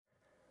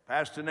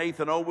Pastor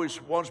Nathan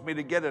always wants me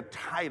to get a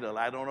title.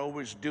 I don't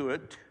always do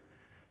it.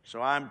 So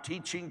I'm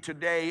teaching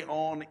today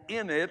on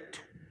In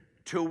It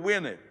to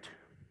Win It.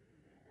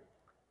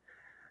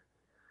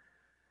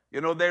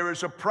 You know, there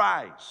is a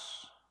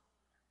prize.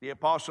 The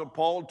Apostle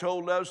Paul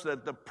told us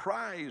that the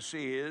prize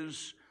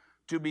is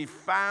to be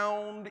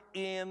found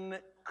in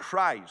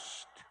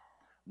Christ,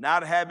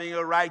 not having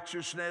a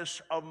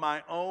righteousness of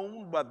my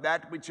own, but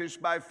that which is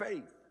by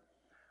faith.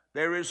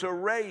 There is a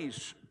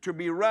race to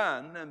be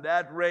run, and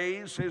that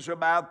race is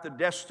about the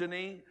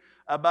destiny,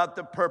 about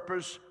the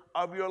purpose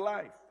of your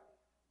life.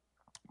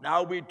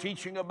 Now we're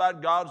teaching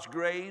about God's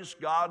grace,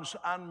 God's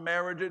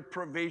unmerited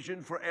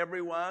provision for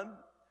everyone.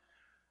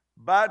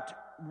 But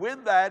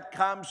with that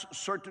comes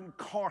certain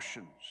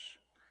cautions.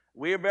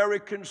 We are very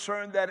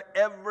concerned that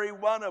every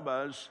one of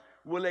us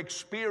will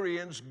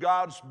experience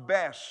God's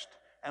best,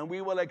 and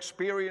we will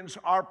experience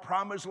our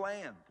promised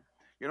land.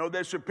 You know,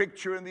 there's a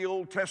picture in the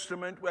Old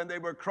Testament when they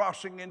were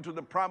crossing into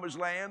the promised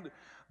land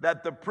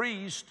that the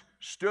priest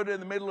stood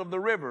in the middle of the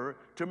river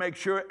to make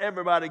sure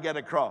everybody get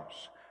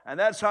across. And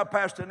that's how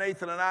Pastor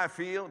Nathan and I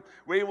feel.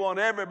 We want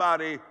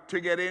everybody to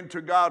get into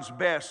God's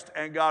best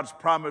and God's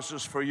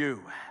promises for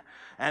you.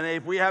 And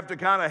if we have to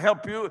kind of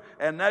help you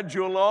and nudge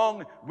you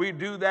along, we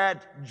do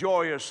that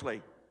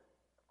joyously.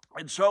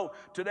 And so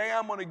today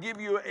I'm going to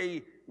give you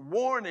a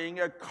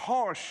warning, a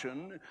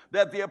caution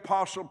that the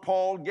Apostle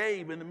Paul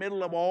gave in the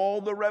middle of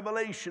all the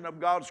revelation of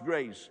God's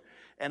grace.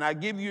 And I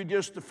give you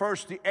just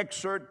the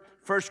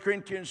excerpt, 1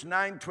 Corinthians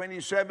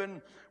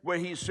 9:27, where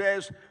he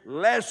says,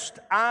 "Lest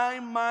I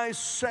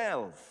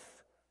myself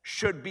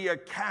should be a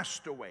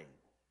castaway."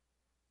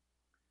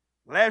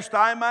 Lest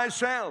I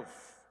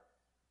myself,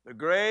 the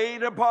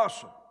great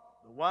apostle,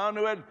 the one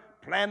who had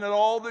planted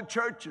all the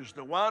churches,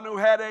 the one who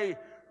had a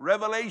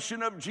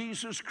revelation of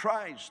Jesus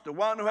Christ, the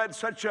one who had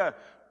such a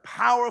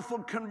powerful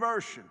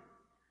conversion.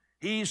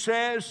 He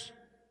says,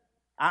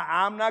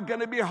 I'm not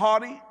going to be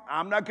haughty.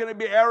 I'm not going to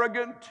be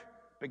arrogant,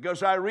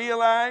 because I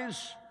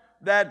realize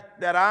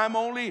that I'm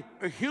only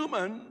a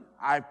human.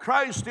 I have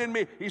Christ in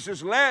me. He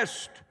says,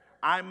 lest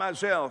I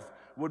myself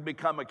would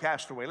become a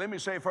castaway. Let me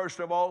say, first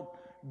of all,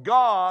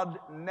 God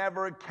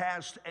never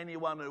cast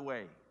anyone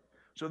away.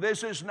 So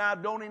this is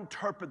not, don't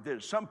interpret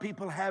this. Some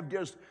people have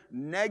just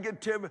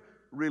negative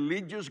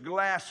religious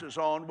glasses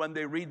on when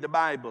they read the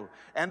Bible,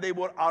 and they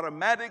would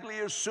automatically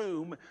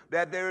assume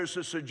that there is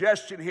a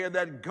suggestion here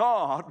that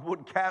God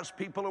would cast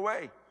people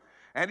away.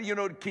 And you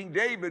know, King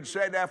David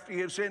said after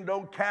he had sinned,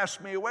 "Don't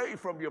cast me away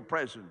from your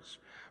presence."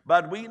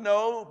 But we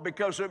know,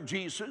 because of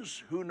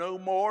Jesus, who know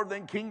more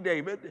than King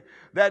David,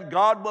 that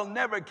God will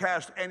never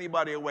cast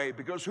anybody away,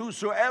 because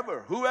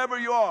whoever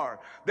you are,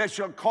 that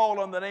shall call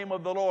on the name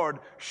of the Lord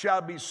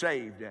shall be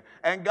saved.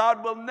 And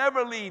God will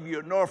never leave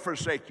you nor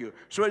forsake you.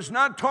 So it's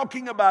not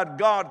talking about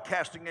God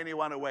casting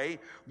anyone away.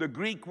 The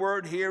Greek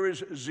word here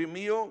is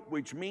zemio,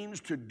 which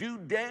means to do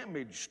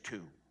damage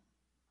to.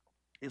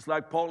 It's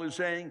like Paul is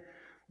saying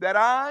that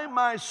I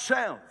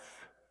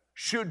myself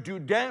should do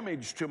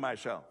damage to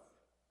myself.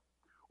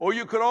 Or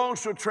you could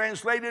also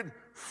translate it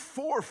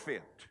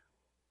forfeit,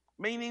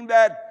 meaning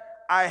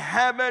that I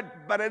have it,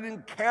 but I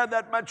didn't care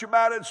that much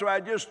about it, so I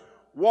just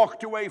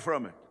walked away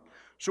from it.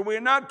 So we're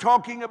not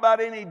talking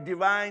about any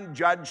divine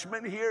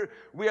judgment here.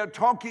 We are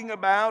talking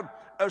about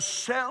a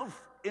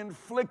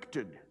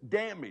self-inflicted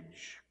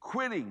damage,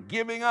 quitting,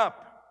 giving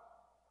up,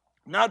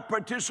 not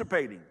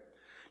participating.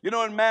 You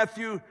know, in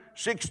Matthew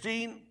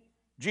 16,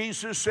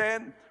 Jesus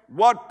said,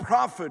 "What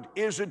profit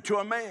is it to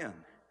a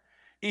man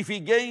if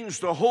he gains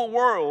the whole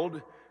world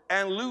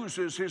and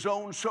loses his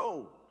own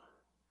soul?"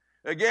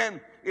 Again,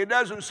 it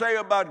doesn't say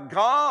about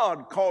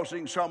God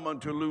causing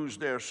someone to lose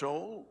their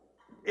soul.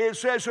 It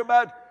says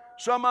about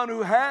someone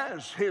who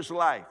has his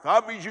life.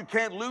 Obviously, you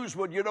can't lose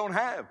what you don't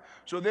have.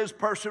 So this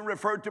person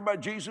referred to by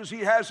Jesus, he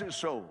has his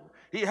soul.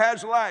 He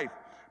has life,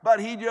 but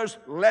he just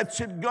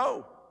lets it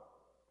go.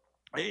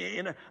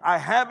 I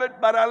have it,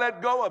 but I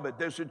let go of it.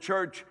 There's a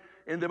church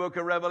in the book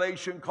of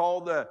Revelation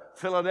called the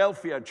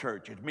Philadelphia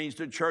Church. It means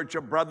the church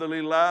of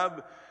brotherly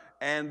love.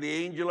 And the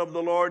angel of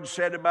the Lord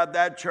said about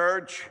that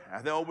church,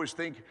 I always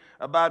think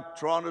about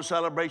Toronto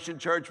Celebration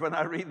Church when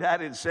I read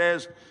that. It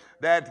says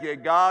that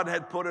God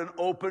had put an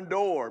open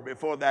door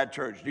before that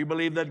church. Do you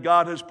believe that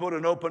God has put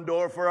an open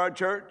door for our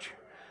church?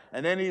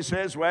 And then he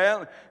says,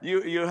 well,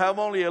 you have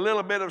only a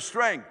little bit of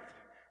strength.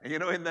 And you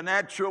know, in the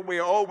natural,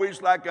 we're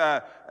always like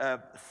a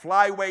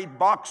flyweight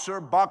boxer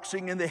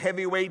boxing in the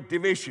heavyweight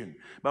division.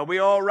 But we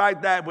all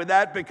write that with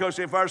that, because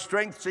if our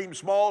strength seems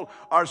small,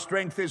 our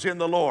strength is in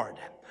the Lord.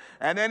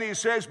 And then he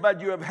says,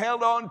 but you have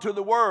held on to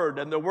the word,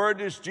 and the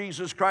word is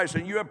Jesus Christ,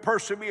 and you have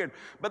persevered.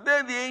 But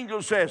then the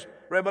angel says,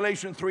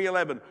 Revelation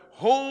 3:11,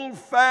 hold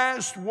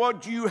fast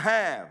what you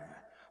have,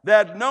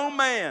 that no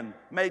man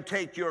may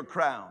take your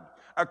crown.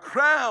 A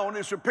crown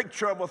is a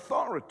picture of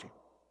authority.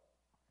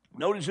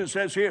 Notice it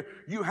says here,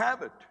 you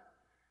have it.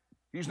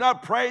 He's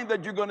not praying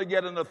that you're going to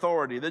get an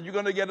authority, that you're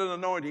going to get an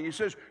anointing. He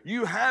says,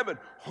 you have it.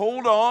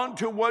 Hold on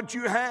to what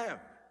you have.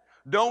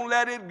 Don't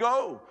let it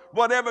go.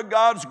 Whatever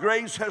God's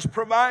grace has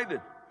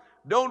provided.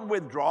 Don't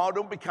withdraw.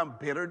 Don't become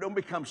bitter. Don't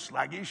become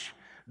sluggish.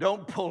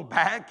 Don't pull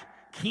back.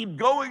 Keep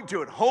going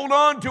to it. Hold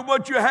on to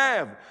what you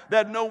have,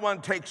 that no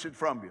one takes it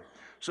from you.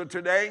 So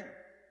today,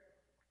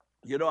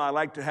 I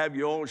like to have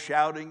you all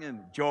shouting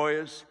and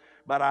joyous,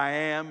 but I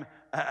am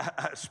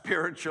a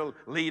spiritual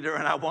leader,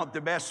 and I want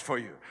the best for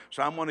you.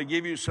 So I'm going to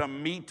give you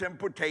some meat and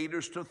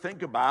potatoes to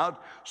think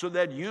about so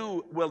that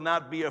you will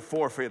not be a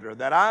forfeiter,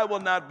 that I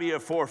will not be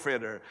a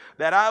forfeiter,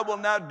 that I will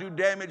not do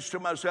damage to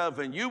myself,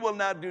 and you will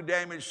not do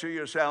damage to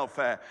yourself,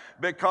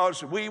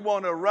 because we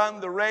want to run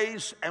the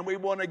race, and we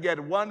want to get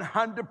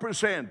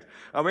 100%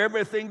 of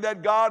everything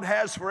that God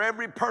has for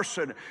every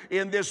person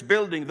in this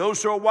building.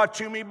 Those who are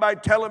watching me by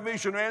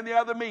television or any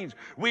other means,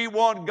 we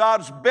want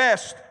God's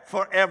best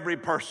for every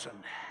person.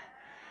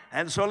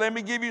 And so let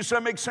me give you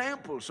some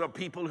examples of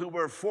people who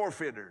were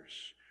forfeiters,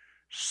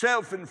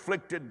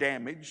 self-inflicted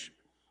damage.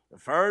 The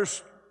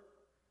first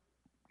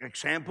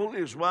example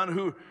is one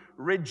who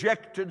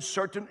rejected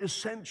certain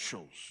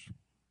essentials.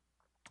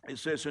 It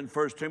says in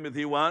 1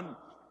 Timothy 1,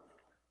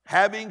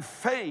 having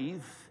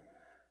faith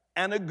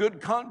and a good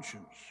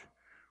conscience,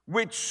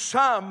 which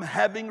some,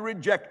 having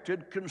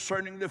rejected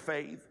concerning the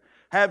faith,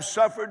 have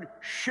suffered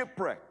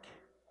shipwreck.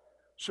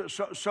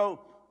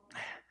 So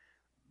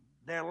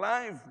their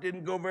life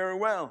didn't go very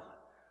well,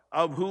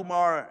 of whom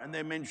are, and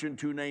they mention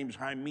two names,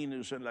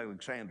 Hymenaeus and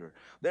Alexander.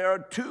 There are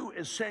two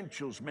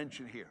essentials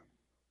mentioned here: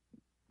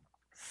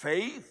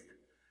 faith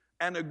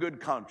and a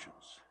good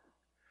conscience.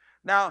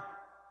 Now,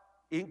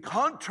 in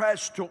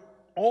contrast to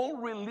all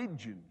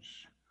religions,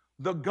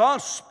 the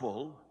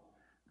gospel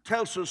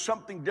tells us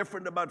something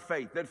different about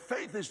faith. That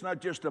faith is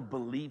not just a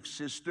belief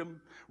system.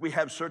 We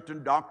have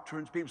certain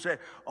doctrines. People say,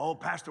 oh,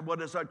 Pastor, what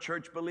does our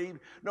church believe?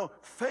 No,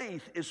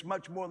 faith is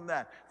much more than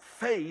that.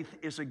 Faith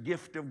is a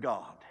gift of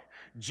God.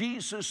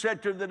 Jesus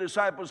said to the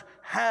disciples,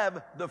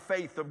 have the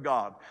faith of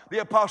God. The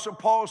Apostle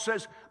Paul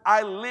says,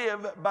 I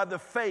live by the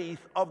faith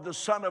of the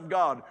Son of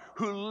God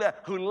who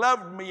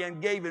loved me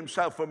and gave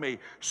himself for me.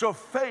 So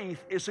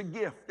faith is a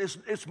gift.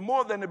 It's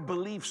more than a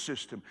belief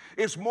system.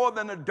 It's more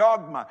than a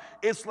dogma.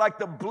 It's like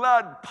the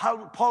blood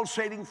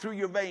pulsating through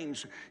your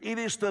veins. It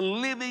is the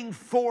living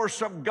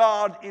force of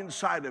God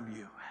inside of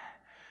you.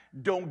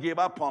 Don't give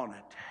up on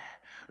it.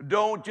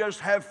 Don't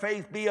just have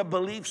faith be a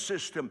belief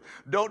system.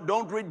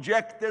 Don't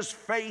reject this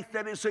faith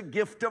that is a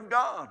gift of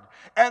God.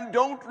 And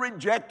don't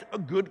reject a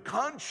good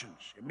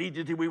conscience.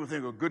 Immediately we will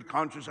think, a good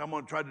conscience, I'm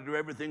going to try to do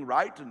everything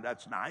right, and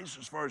that's nice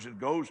as far as it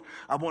goes.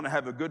 I want to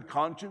have a good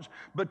conscience.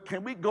 But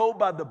can we go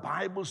by the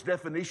Bible's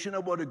definition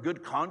of what a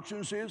good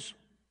conscience is?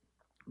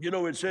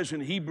 It says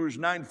in Hebrews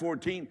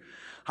 9:14,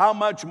 how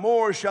much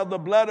more shall the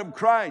blood of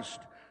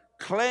Christ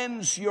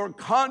cleanse your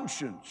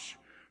conscience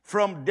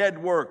from dead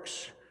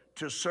works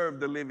to serve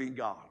the living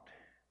God.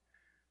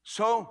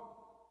 So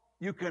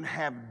you can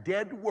have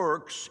dead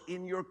works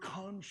in your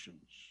conscience.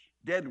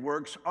 Dead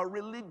works are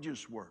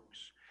religious works.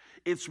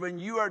 It's when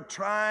you are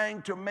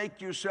trying to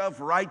make yourself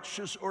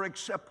righteous or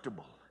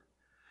acceptable.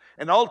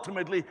 And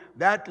ultimately,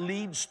 that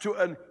leads to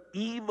an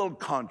evil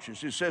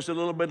conscience. It says a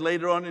little bit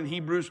later on in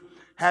Hebrews,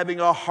 having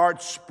our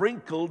hearts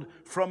sprinkled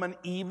from an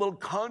evil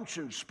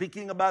conscience,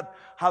 speaking about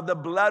how the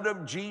blood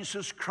of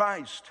Jesus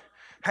Christ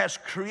has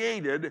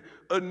created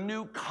a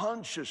new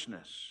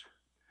consciousness.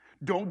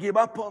 Don't give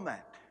up on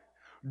that.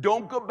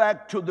 Don't go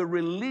back to the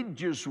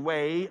religious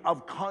way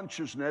of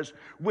consciousness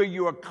where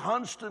you are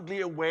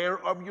constantly aware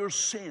of your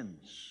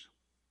sins.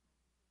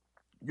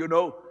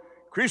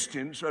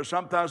 Christians are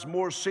sometimes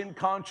more sin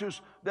conscious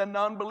than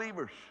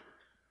non-believers.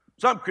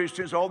 Some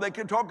Christians, all they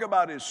can talk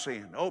about is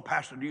sin. Oh,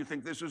 Pastor, do you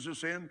think this is a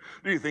sin?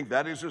 Do you think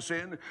that is a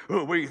sin?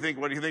 Oh, what do you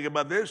think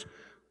about this?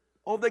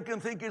 All they can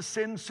think is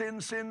sin,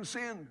 sin, sin,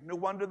 sin. No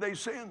wonder they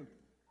sin.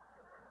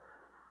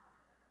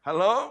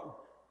 Hello?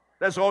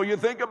 That's all you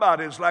think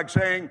about. It's like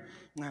saying,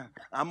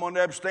 I'm going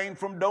to abstain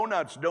from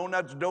donuts,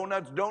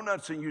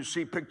 and you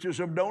see pictures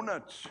of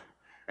donuts,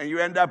 and you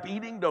end up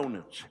eating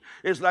donuts.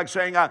 It's like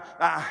saying,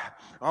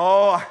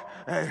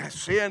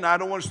 sin, I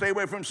don't want to stay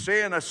away from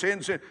sin.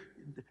 Sin.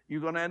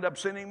 You're going to end up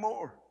sinning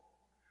more.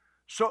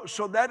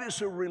 So that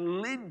is a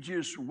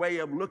religious way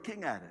of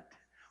looking at it.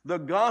 The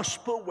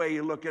gospel way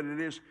you look at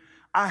it is,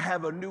 I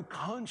have a new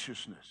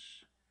consciousness.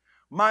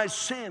 My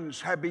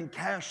sins have been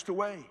cast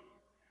away.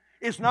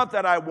 It's not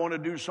that I want to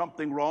do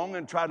something wrong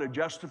and try to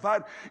justify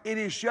it. It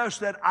is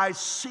just that I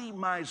see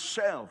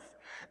myself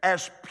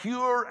as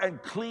pure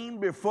and clean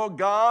before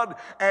God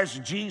as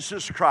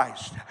Jesus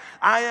Christ.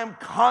 I am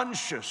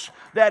conscious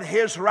that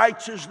His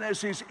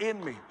righteousness is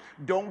in me.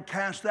 Don't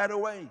cast that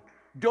away.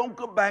 Don't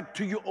go back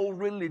to your old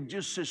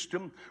religious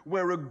system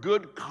where a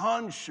good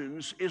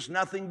conscience is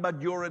nothing but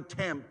your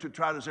attempt to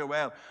try to say,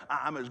 well,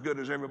 I'm as good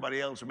as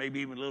everybody else, or maybe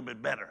even a little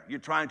bit better. You're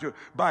trying to,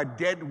 by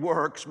dead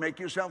works, make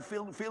yourself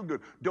feel good.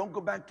 Don't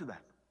go back to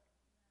that.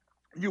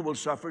 You will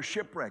suffer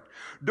shipwreck.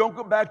 Don't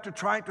go back to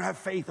trying to have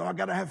faith. Oh, I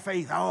got to have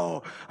faith.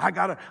 Oh, I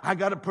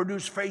got to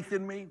produce faith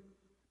in me.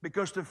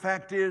 Because the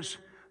fact is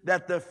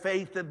that the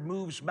faith that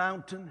moves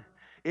mountain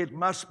It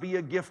must be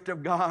a gift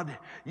of God.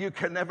 You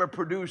can never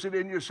produce it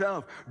in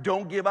yourself.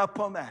 Don't give up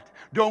on that.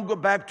 Don't go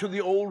back to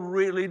the old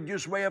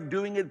religious way of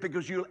doing it,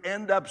 because you'll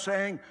end up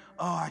saying,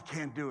 oh, I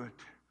can't do it.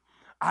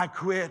 I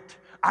quit.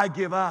 I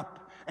give up.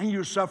 And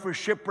you suffer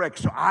shipwreck.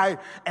 So I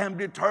am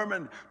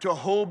determined to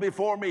hold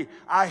before me,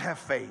 I have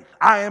faith.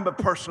 I am a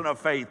person of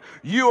faith.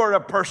 You are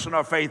a person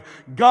of faith.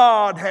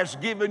 God has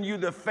given you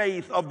the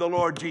faith of the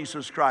Lord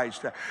Jesus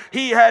Christ.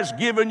 He has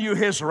given you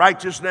His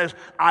righteousness.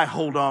 I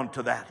hold on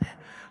to that.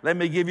 Let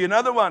me give you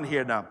another one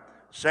here now.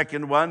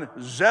 Second one,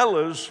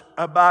 zealous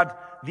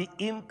about the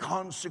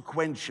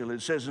inconsequential.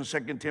 It says in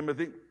 2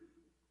 Timothy,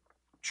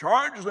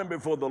 charge them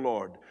before the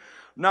Lord,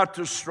 not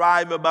to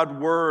strive about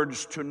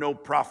words to no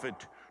profit,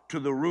 to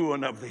the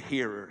ruin of the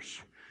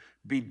hearers.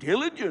 Be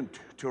diligent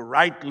to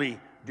rightly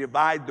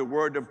divide the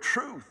word of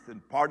truth.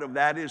 And part of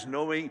that is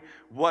knowing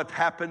what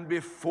happened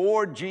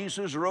before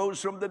Jesus rose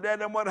from the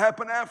dead and what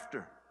happened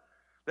after.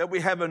 That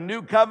we have a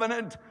new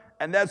covenant,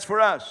 and that's for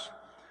us.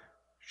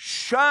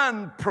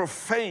 Shun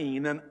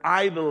profane and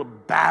idle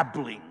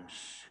babblings.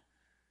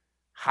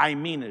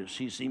 Hymenaeus,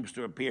 he seems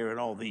to appear in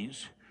all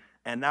these.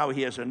 And now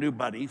he has a new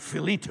buddy,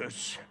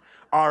 Philetus,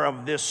 are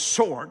of this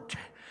sort,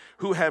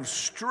 who have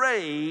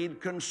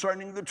strayed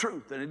concerning the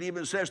truth. And it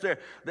even says there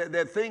that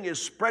that thing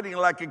is spreading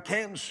like a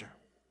cancer.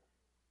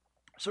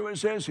 So it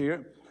says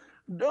here,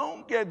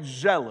 don't get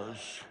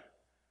zealous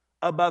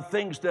about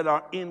things that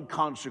are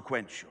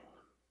inconsequential.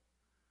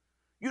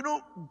 You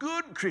know,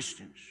 good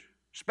Christians,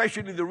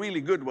 especially the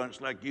really good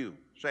ones like you,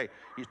 say,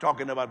 he's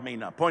talking about me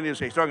now. Point is,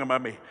 he's talking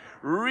about me.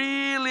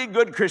 Really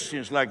good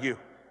Christians like you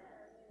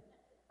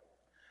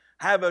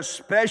have a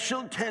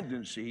special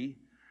tendency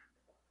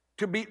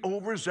to be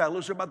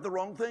overzealous about the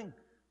wrong thing,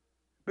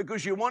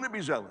 because you want to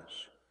be zealous.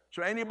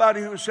 So anybody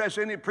who says,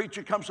 any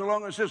preacher comes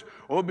along and says,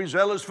 oh, be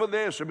zealous for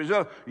this, or be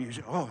zealous, you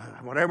say, oh,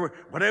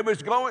 whatever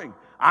is going,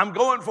 I'm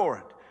going for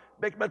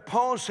it. But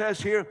Paul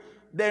says here,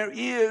 there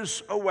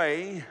is a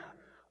way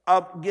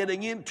of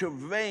getting into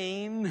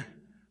vain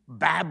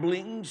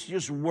babblings,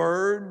 just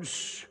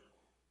words.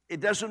 It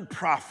doesn't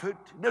profit,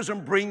 it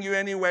doesn't bring you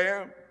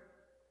anywhere.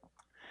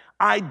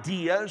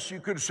 Ideas, you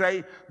could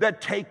say,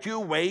 that take you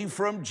away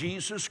from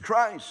Jesus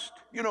Christ.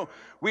 You know,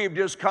 we've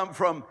just come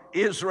from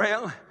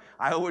Israel.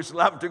 I always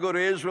love to go to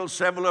Israel.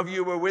 Several of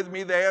you were with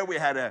me there. We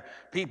had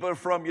people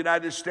from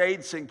United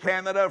States and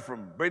Canada,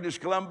 from British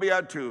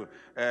Columbia to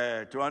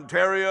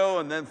Ontario,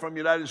 and then from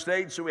United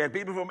States. So we had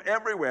people from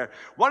everywhere.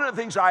 One of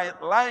the things I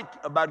like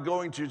about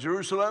going to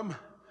Jerusalem,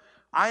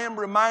 I am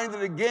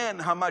reminded again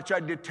how much I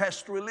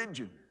detest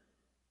religion.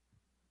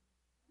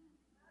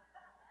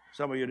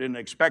 Some of you didn't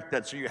expect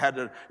that, so you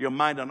had your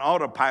mind on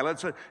autopilot.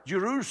 So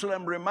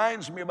Jerusalem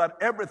reminds me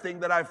about everything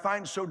that I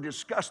find so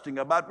disgusting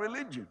about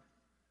religion.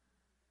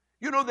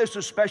 You know, there's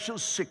a special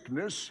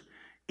sickness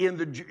in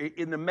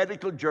the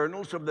medical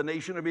journals of the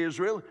nation of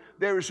Israel.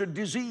 There is a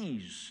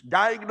disease,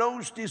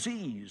 diagnosed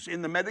disease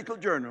in the medical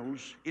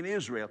journals in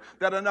Israel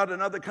that are not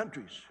in other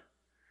countries.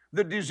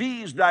 The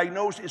disease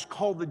diagnosed is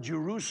called the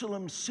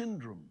Jerusalem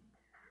syndrome.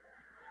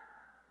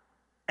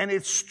 And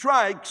it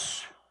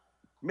strikes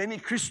many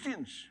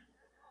Christians.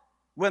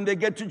 When they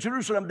get to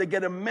Jerusalem, they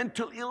get a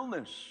mental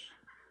illness.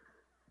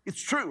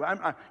 It's true.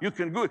 You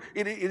can go.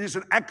 It is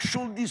an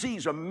actual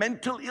disease, a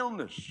mental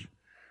illness,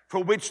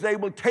 for which they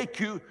will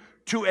take you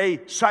to a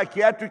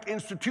psychiatric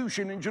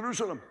institution in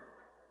Jerusalem.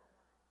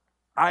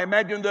 I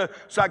imagine the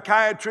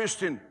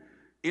psychiatrist in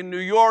New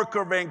York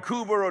or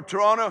Vancouver or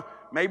Toronto,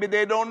 maybe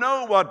they don't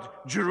know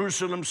what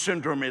Jerusalem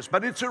syndrome is,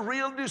 but it's a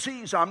real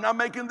disease. I'm not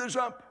making this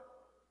up.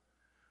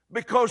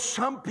 Because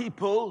some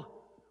people,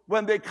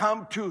 when they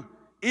come to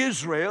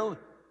Israel,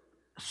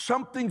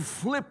 something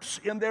flips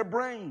in their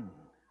brain.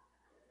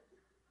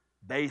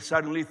 They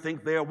suddenly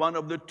think they are one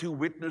of the two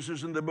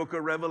witnesses in the book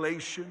of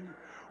Revelation,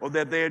 or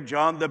that they are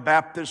John the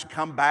Baptist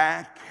come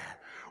back,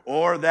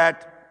 or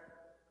that,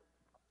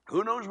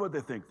 who knows what they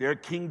think, they're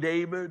King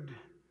David.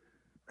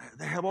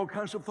 They have all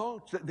kinds of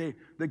thoughts. They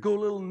go a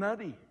little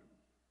nutty.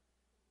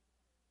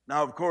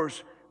 Now, of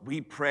course, we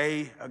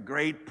pray a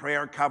great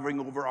prayer covering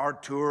over our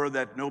tour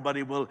that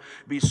nobody will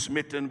be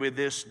smitten with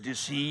this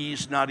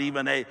disease, not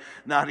even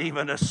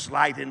a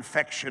slight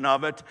infection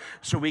of it.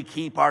 So we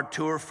keep our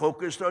tour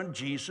focused on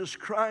Jesus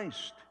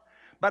Christ.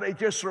 But it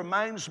just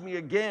reminds me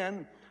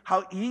again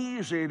how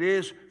easy it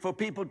is for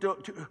people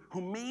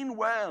who mean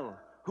well,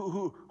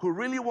 who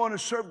really want to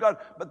serve God,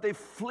 but they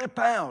flip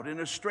out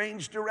in a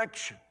strange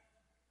direction.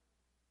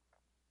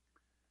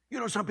 You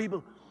know, some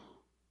people,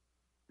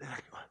 they're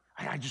like,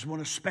 I just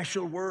want a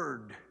special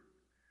word.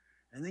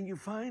 And then you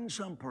find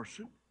some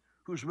person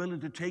who's willing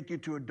to take you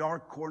to a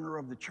dark corner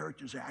of the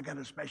church and say, I got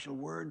a special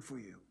word for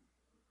you.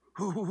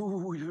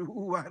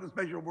 Ooh, I had a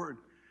special word.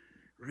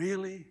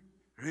 Really?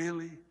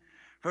 Really?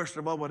 First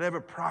of all, whatever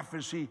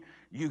prophecy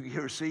you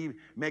receive,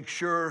 make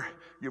sure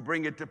you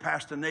bring it to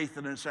Pastor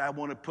Nathan and say, I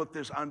want to put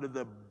this under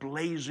the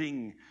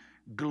blazing,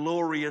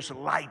 glorious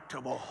light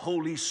of a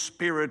Holy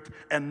Spirit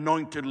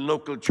anointed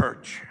local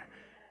church.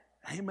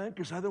 Amen?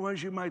 Because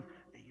otherwise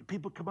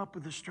people come up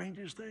with the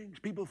strangest things.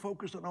 People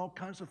focus on all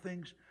kinds of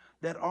things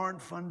that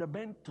aren't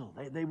fundamental.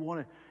 They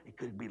want to, it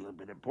could be a little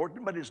bit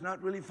important, but it's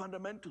not really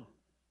fundamental.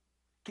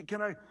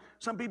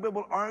 Some people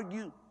will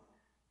argue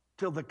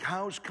till the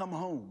cows come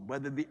home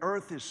whether the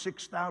earth is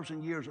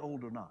 6,000 years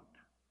old or not.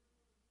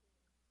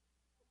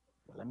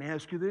 Well, let me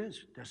ask you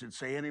this. Does it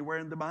say anywhere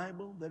in the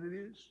Bible that it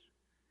is?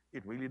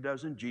 It really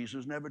doesn't.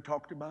 Jesus never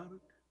talked about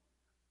it.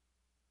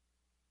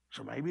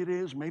 So maybe it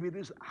is, maybe it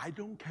isn't. I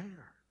don't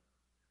care.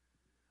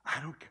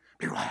 I don't care.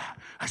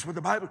 That's what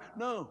the Bible.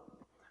 No.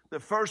 The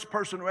first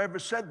person who ever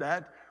said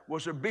that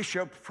was a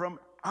bishop from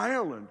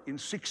Ireland in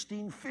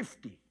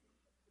 1650.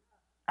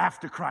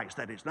 After Christ,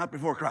 that is, not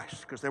before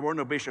Christ, because there were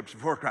no bishops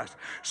before Christ.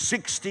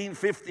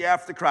 1650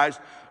 after Christ,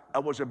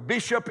 was a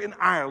bishop in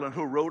Ireland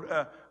who wrote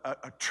a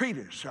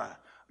treatise, a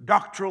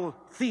doctoral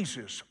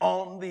thesis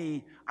on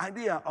the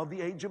idea of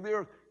the age of the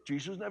earth.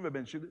 Jesus never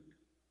mentioned it.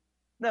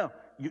 Now,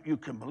 you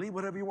can believe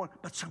whatever you want,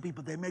 but some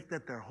people, they make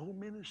that their whole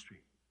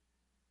ministry.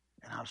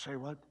 And I'll say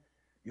what?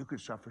 You could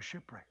suffer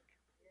shipwreck.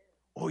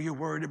 Or you're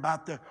worried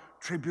about the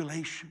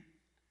tribulation.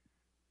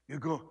 You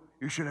go,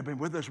 you should have been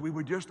with us. We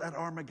were just at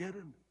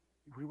Armageddon.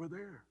 We were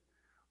there.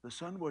 The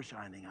sun was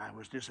shining. I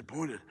was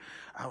disappointed.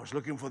 I was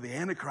looking for the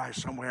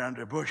Antichrist somewhere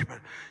under a bush, but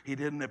he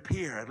didn't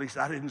appear. At least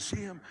I didn't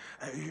see him.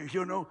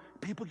 You know,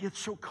 people get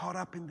so caught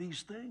up in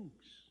these things.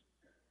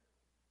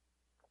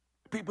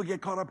 People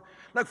get caught up.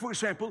 Like, for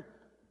example,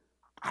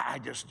 I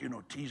just,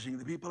 teasing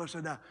the people. I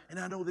said, now, and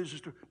I know this is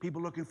true,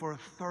 people looking for a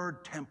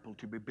third temple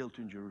to be built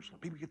in Jerusalem.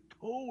 People get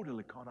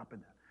totally caught up in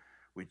that,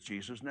 which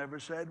Jesus never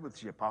said,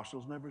 which the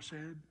apostles never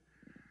said.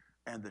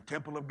 And the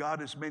temple of God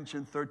is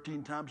mentioned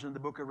 13 times in the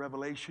book of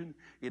Revelation.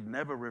 It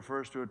never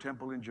refers to a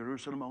temple in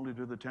Jerusalem, only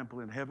to the temple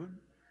in heaven.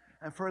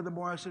 And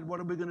furthermore, I said, what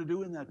are we going to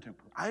do in that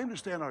temple? I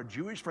understand our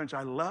Jewish friends.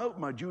 I love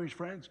my Jewish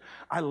friends.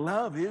 I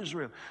love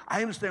Israel.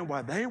 I understand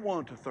why they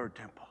want a third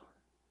temple.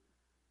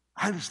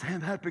 I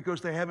understand that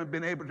because they haven't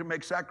been able to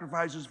make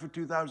sacrifices for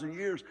 2,000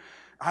 years.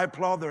 I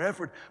applaud their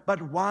effort.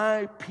 But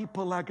why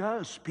people like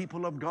us,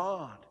 people of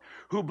God,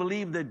 who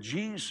believe that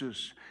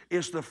Jesus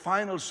is the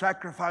final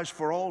sacrifice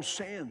for all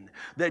sin,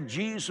 that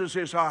Jesus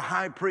is our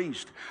high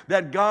priest,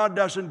 that God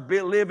doesn't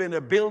live in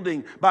a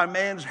building by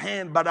man's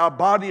hand, but our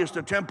body is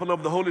the temple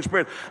of the Holy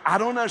Spirit. I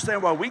don't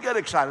understand why we get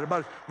excited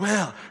about it.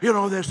 Well,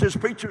 there's this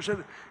preacher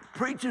said,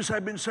 preachers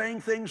have been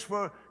saying things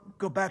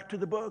go back to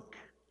the book.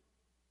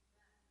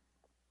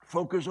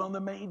 Focus on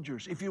the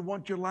majors. If you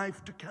want your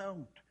life to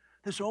count,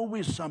 there's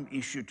always some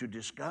issue to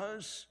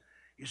discuss.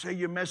 You say,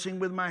 you're messing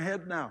with my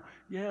head now.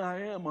 Yeah, I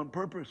am on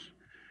purpose.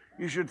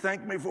 You should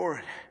thank me for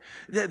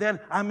it. Then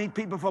I meet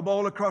people from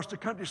all across the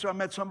country. So I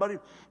met somebody,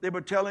 they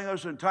were telling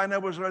us, and Tina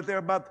was right there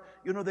about,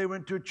 they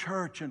went to a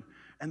church and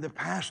the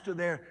pastor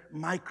there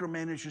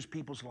micromanages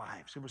people's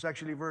lives. It was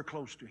actually very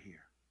close to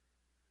here.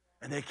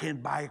 And they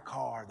can't buy a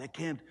car. They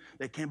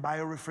can't buy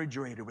a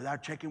refrigerator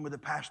without checking with the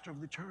pastor of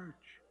the church.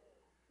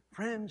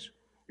 Friends,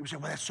 you say,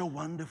 well, that's so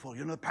wonderful.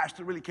 The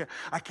pastor really can't.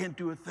 I can't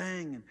do a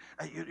thing.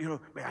 And,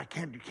 you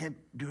can't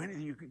do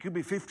anything. You could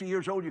be 50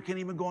 years old. You can't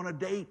even go on a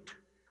date.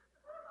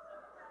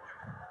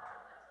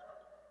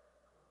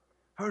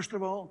 First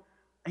of all,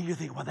 and you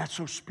think, well, that's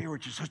so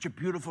spiritual, such a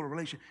beautiful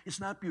relationship. It's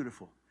not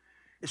beautiful.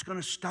 It's going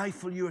to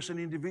stifle you as an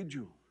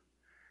individual.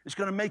 It's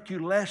going to make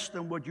you less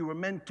than what you were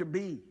meant to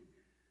be.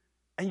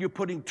 And you're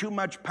putting too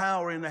much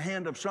power in the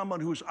hand of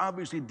someone who's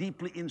obviously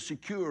deeply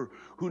insecure,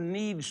 who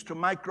needs to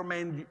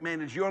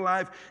micromanage your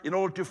life in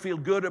order to feel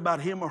good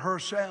about him or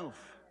herself.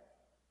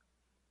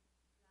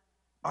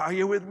 Are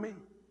you with me?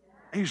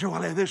 And you say,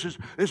 well, this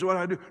is what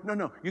I do.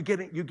 No, you're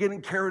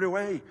getting carried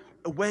away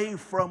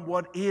from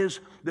what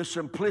is the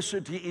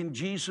simplicity in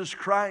Jesus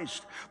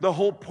Christ. The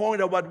whole point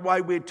of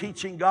why we're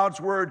teaching God's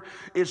Word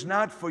is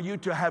not for you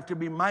to have to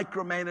be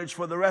micromanaged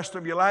for the rest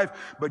of your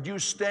life, but you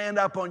stand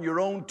up on your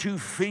own 2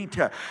 feet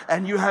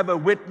and you have a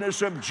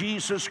witness of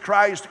Jesus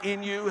Christ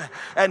in you,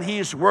 and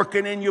He's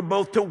working in you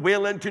both to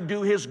will and to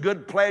do His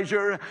good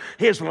pleasure.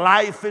 His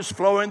life is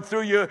flowing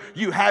through you.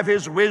 You have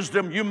His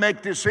wisdom. You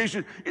make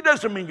decisions. It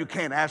doesn't mean you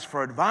can't ask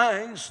for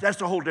advice.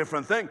 That's a whole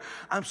different thing.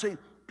 I'm saying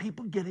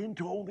people get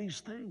into all these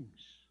things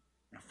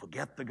and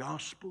forget the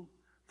gospel,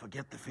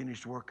 forget the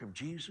finished work of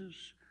Jesus,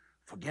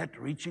 forget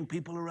reaching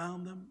people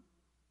around them,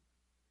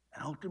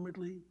 and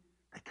ultimately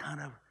they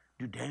kind of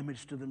do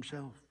damage to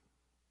themselves.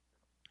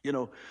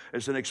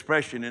 There's an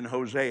expression in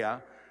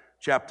Hosea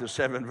chapter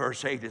 7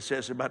 verse 8. It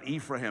says about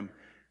Ephraim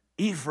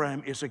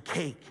is a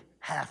cake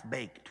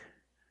half-baked.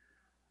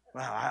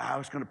 Well, I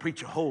was going to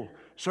preach a whole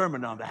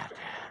sermon on that.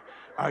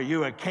 Are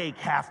you a cake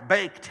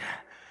half-baked?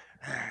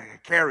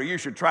 Carrie, you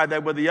should try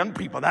that with the young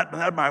people.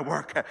 That might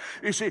work.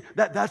 You see,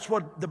 that's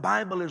what the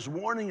Bible is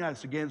warning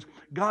us against.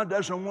 God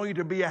doesn't want you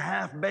to be a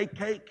half-baked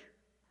cake.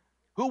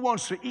 Who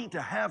wants to eat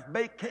a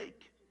half-baked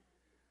cake?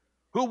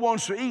 Who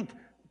wants to eat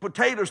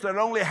potatoes that are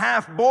only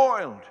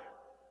half-boiled?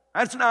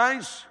 That's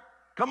nice.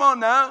 Come on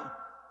now.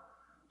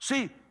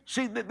 See,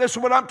 this is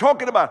what I'm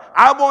talking about.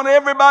 I want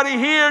everybody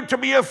here to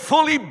be a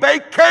fully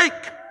baked cake.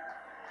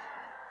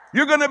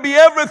 You're going to be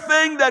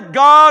everything that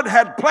God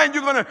had planned.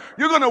 You're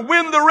going to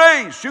win the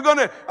race. You're going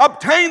to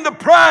obtain the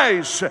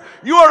prize.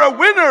 You are a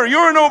winner.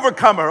 You're an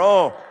overcomer.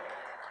 Oh,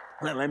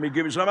 let me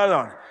give you some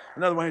other.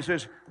 Another one, he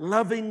says,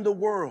 loving the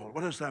world.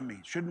 What does that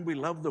mean? Shouldn't we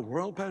love the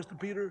world, Pastor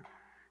Peter?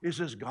 He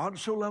says, God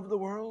so loved the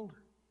world.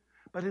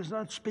 But he's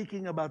not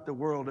speaking about the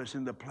world as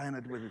in the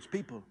planet with its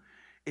people.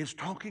 He's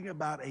talking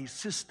about a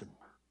system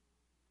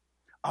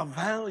of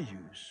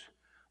values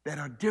that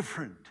are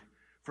different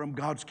from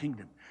God's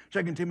kingdom.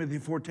 2 Timothy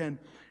 4:10,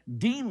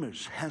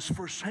 Demas has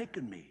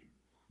forsaken me,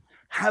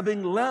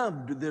 having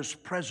loved this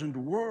present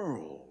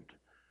world,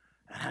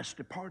 and has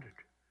departed.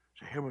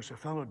 So here was a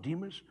fellow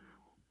Demas.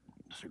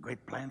 It's a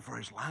great plan for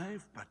his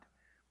life, but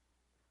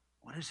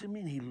what does it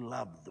mean he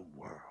loved the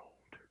world?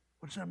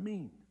 What does that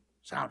mean?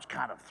 Sounds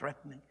kind of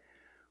threatening.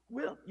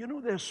 Well, you know,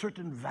 there's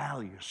certain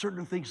values,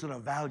 certain things that are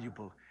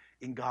valuable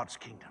in God's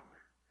kingdom.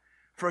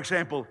 For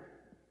example,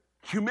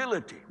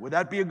 humility. Would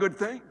that be a good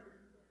thing?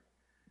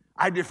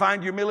 I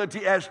define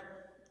humility as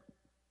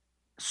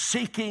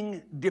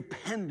seeking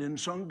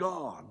dependence on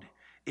God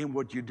in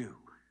what you do.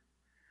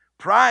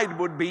 Pride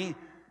would be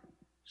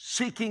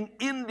seeking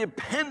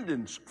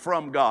independence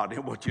from God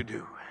in what you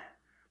do.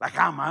 Like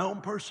I'm my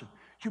own person.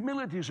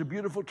 Humility is a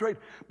beautiful trait,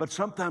 but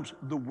sometimes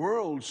the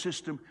world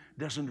system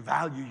doesn't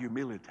value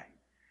humility.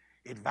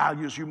 It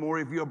values you more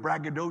if you're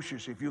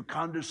braggadocious, if you're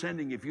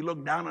condescending, if you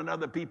look down on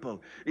other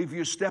people, if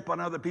you step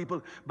on other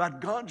people. But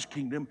God's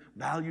kingdom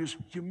values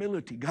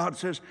humility. God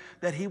says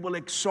that He will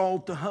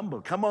exalt the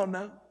humble. Come on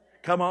now.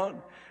 Come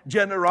on.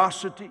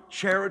 Generosity,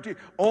 charity,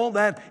 all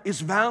that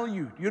is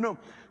valued, you know.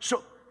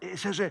 So it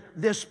says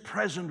this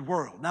present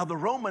world. Now the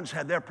Romans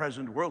had their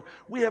present world.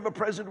 We have a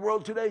present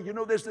world today. You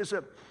know, there's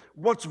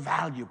what's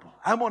valuable.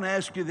 I want to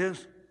ask you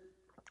this,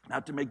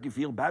 not to make you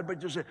feel bad, but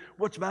just say,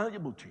 what's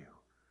valuable to you?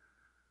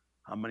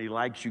 How many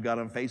likes you got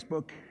on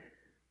Facebook?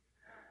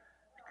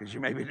 Because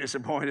you may be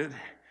disappointed.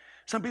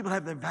 Some people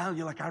have their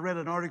value. Like I read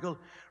an article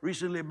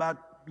recently about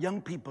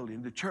young people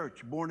in the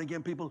church, born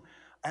again people,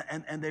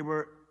 and they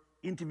were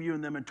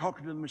interviewing them and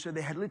talking to them and said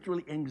they had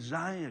literally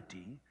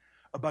anxiety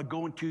about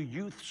going to a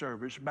youth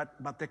service,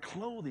 about their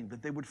clothing,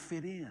 that they would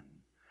fit in.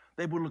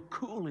 They would look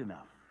cool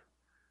enough.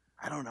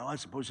 I don't know. I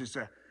suppose it's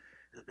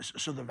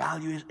so the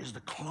value is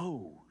the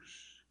clothes,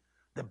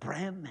 the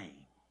brand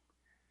name.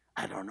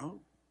 I don't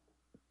know.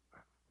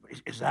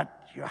 Is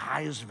that your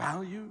highest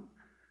value?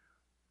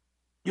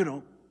 You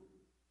know,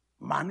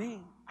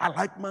 money. I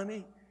like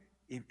money.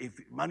 If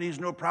money is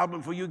no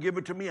problem for you, give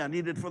it to me. I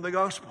need it for the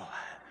gospel.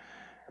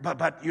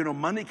 But you know,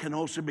 money can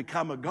also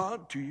become a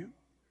god to you.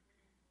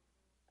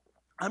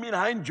 I mean,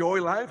 I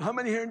enjoy life. How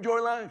many here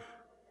enjoy life?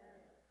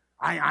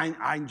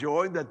 I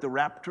enjoy that the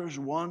Raptors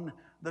won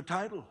the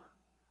title.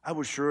 I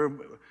would sure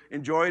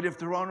enjoy it if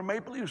the Toronto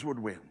Maple Leafs would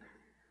win.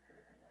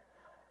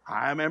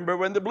 I remember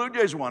when the Blue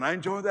Jays won. I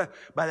enjoyed that.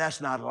 But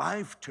that's not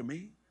life to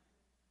me.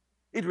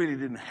 It really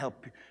didn't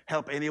help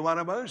any one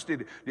of us.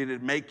 Did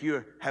it make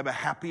you have a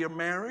happier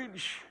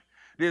marriage?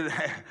 Did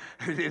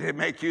it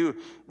make you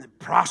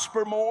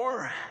prosper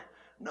more?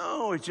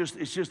 No, it's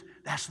just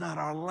that's not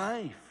our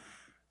life.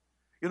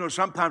 You know,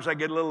 sometimes I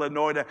get a little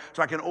annoyed,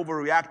 so I can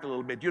overreact a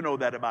little bit. You know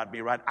that about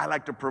me, right? I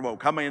like to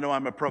provoke. How many know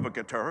I'm a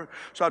provocateur?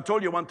 So I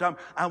told you one time,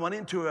 I went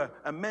into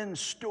a men's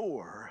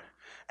store,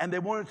 and they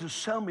wanted to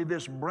sell me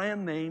this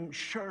brand name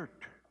shirt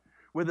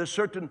with a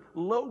certain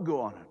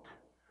logo on it.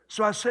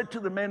 So I said to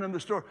the man in the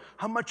store,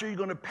 how much are you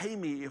going to pay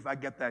me if I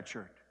get that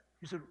shirt?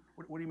 He said,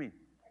 what do you mean,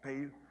 pay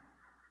you?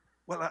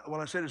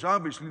 Well, I said, it's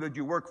obviously that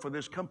you work for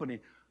this company.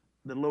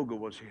 The logo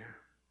was here.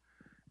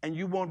 And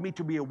you want me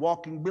to be a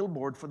walking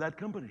billboard for that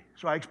company.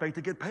 So I expect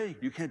to get paid.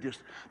 You can't just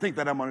think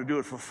that I'm going to do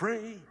it for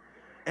free.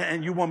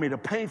 And you want me to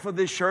pay for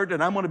this shirt,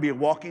 and I'm going to be a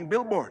walking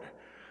billboard.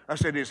 I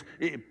said, is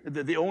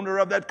the owner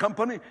of that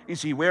company,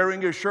 is he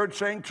wearing a shirt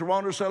saying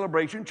Toronto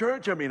Celebration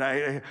Church? I mean,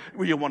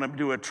 you want to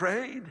do a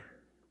trade?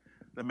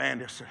 The man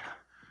just,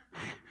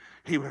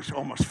 he was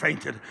almost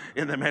fainted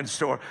in the men's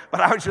store.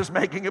 But I was just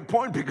making a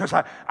point because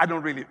I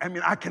don't really, I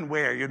mean, I can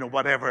wear, you know,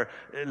 whatever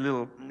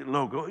little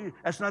logo.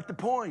 That's not the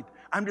point.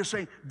 I'm just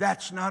saying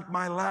that's not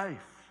my life.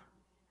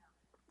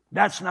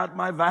 That's not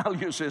my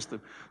value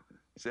system.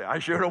 Say, I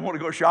sure don't want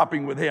to go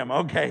shopping with him.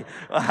 Okay.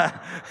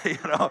 You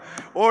know,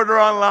 order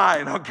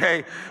online.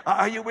 Okay.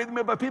 Are you with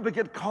me? But people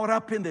get caught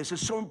up in this.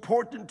 It's so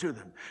important to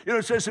them. You know,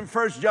 it says in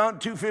 1 John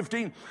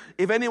 2:15,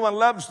 if anyone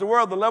loves the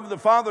world, the love of the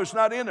Father is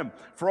not in him.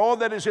 For all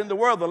that is in the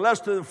world, the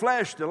lust of the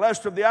flesh, the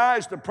lust of the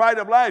eyes, the pride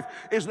of life,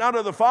 is not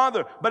of the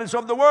Father, but it's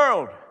of the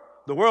world.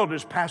 The world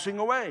is passing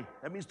away.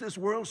 That means this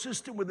world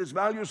system with its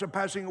values are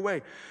passing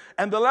away.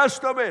 And the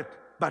lust of it.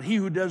 But he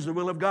who does the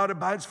will of God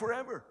abides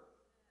forever.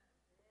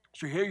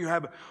 So here you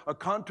have a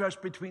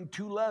contrast between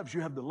two loves.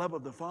 You have the love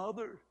of the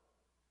Father,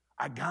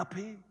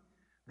 agape,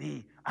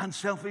 the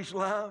unselfish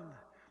love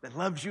that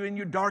loves you in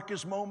your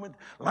darkest moment,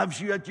 loves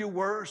you at your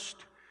worst.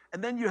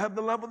 And then you have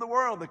the love of the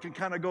world that can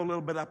kind of go a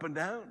little bit up and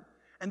down.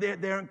 And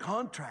they're in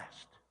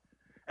contrast.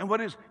 And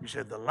what is, you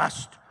said, the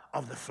lust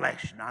of the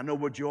flesh. Now I know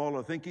what you all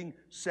are thinking,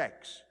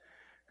 sex,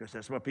 because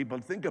that's what people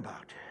think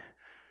about.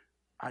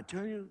 I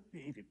tell you,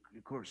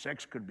 of course,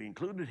 sex could be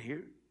included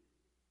here.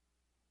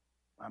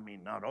 I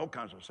mean, not all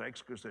kinds of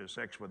sex, because there's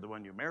sex with the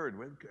one you're married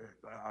with.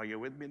 Are you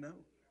with me now?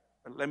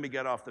 Let me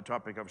get off the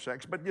topic of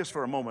sex, but just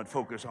for a moment,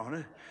 focus on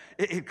it.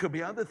 It could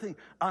be other things.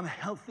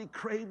 Unhealthy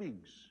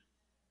cravings.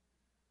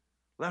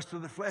 Lust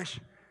of the flesh.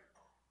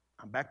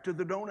 I'm back to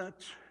the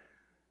donuts.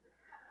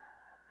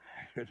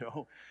 You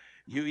know,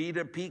 you eat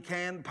a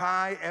pecan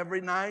pie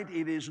every night.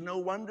 It is no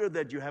wonder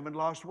that you haven't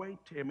lost weight.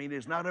 I mean,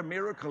 it's not a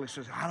miracle. It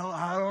says, I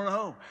don't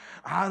know.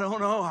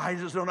 I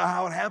just don't know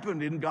how it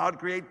happened. Didn't God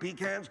create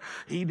pecans?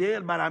 He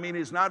did, but I mean,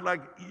 it's not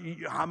like,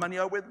 how many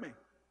are with me?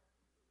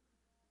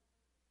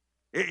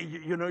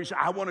 You know, you say,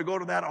 I want to go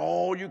to that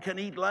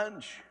all-you-can-eat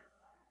lunch.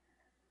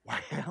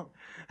 Well,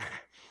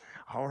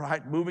 all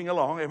right, moving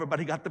along.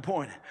 Everybody got the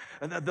point.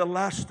 The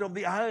lust of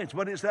the eyes.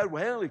 What is that?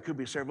 Well, it could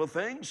be several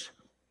things.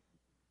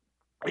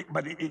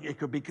 But it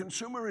could be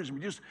consumerism.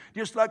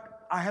 Just like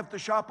I have to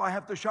shop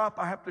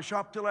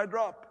till I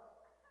drop.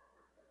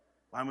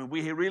 I mean,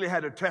 we really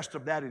had a test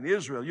of that in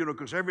Israel, you know,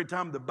 because every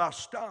time the bus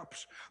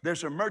stops,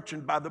 there's a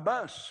merchant by the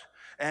bus.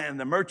 And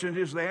the merchant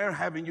is there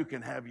you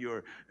can have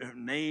your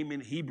name in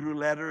Hebrew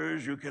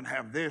letters. You can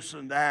have this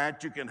and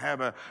that. You can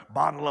have a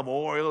bottle of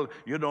oil.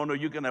 You don't know.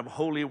 You can have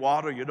holy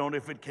water. You don't know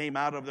if it came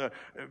out of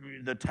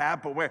the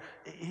tap or where.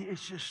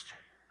 It's just,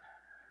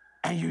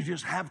 and you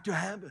just have to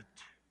have it.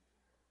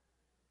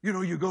 You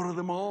know, you go to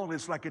the mall,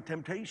 it's like a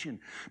temptation,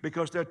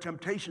 because there are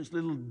temptations,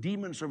 little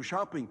demons of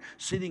shopping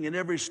sitting in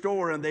every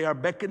store, and they are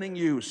beckoning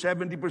you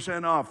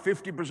 70% off,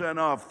 50%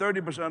 off,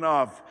 30%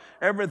 off.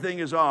 Everything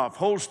is off.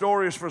 Whole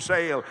store is for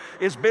sale.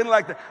 It's been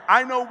like that.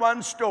 I know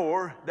one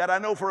store that I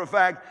know for a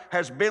fact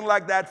has been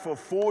like that for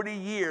 40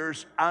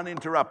 years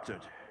uninterrupted.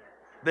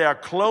 They are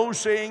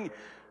closing,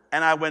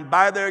 and I went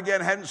by there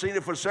again, hadn't seen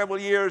it for several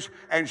years,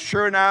 and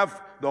sure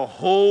enough, the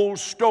whole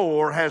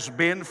store has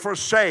been for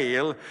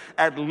sale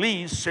at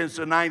least since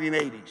the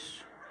 1980s.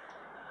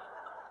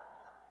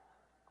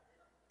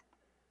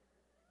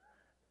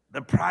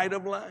 The pride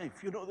of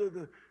life, you know,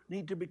 the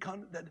need to be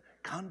that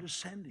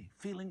condescending,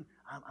 feeling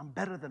I'm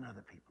better than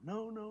other people.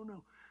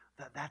 No.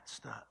 That's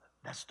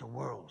the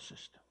world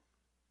system.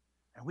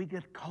 And we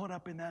get caught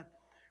up in that.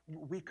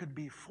 We could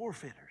be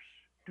forfeiters,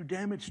 do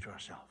damage to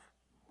ourselves.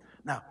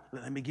 Now,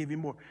 let me give you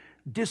more.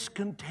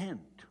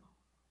 Discontent.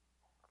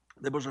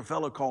 There was a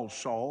fellow called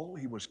Saul.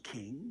 He was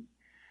king.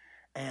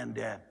 And,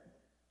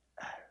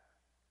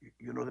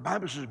 you know, the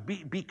Bible says,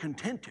 be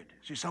contented.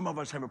 See, some of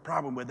us have a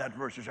problem with that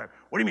verse. What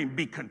do you mean,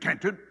 be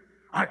contented?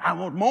 I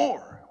want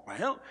more.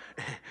 Well,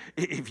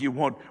 if you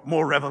want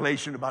more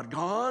revelation about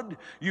God,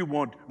 you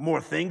want more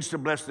things to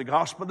bless the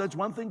gospel, that's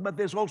one thing. But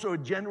there's also a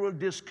general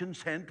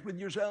discontent with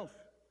yourself.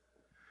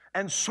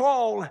 And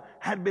Saul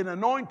had been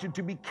anointed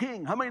to be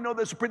king. How many know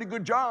that's a pretty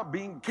good job,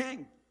 being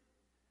king?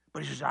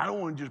 But he says, I don't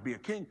want to just be a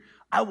king.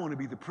 I want to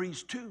be the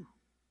priest too.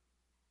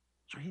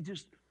 So he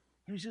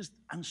was just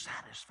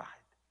unsatisfied.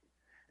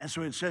 And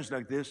so it says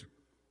like this.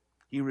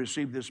 He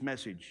received this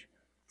message,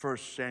 1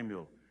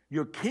 Samuel.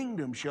 Your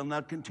kingdom shall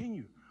not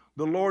continue.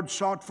 The Lord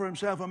sought for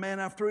himself a man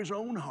after his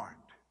own heart.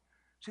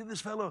 See,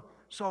 this fellow,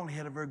 Saul, he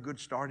had a very good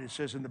start. It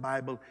says in the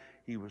Bible,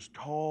 he was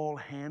tall,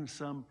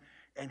 handsome,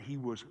 and he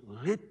was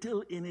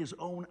little in his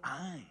own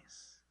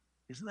eyes.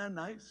 Isn't that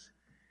nice?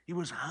 He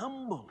was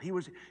humble. He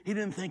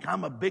didn't think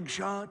I'm a big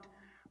shot.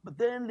 But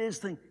then this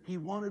thing, he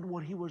wanted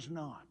what he was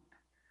not.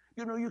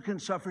 You know, you can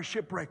suffer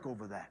shipwreck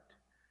over that.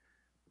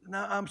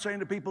 Now, I'm saying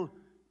to people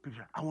say,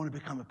 I want to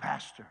become a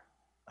pastor.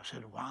 I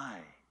said,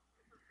 why?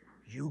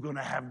 You're going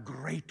to have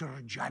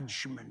greater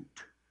judgment.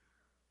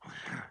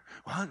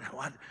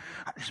 What?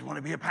 I just want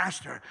to be a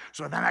pastor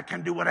so then I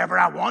can do whatever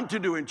I want to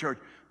do in church.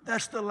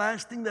 That's the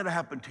last thing that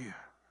happened to you.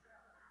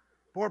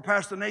 Poor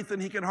Pastor Nathan,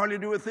 he can hardly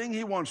do a thing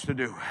he wants to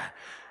do.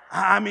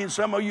 I mean,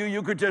 some of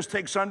you could just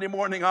take Sunday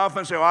morning off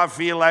and say, I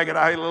feel like it.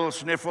 I have a little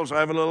sniffles. I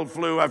have a little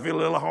flu. I feel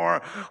a little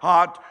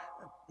hot.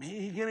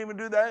 He can't even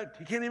do that.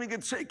 He can't even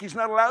get sick. He's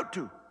not allowed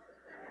to.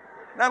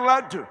 Not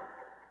allowed to.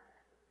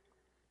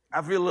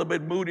 I feel a little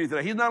bit moody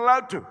today. He's not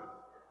allowed to.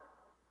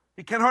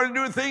 He can hardly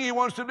do a thing he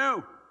wants to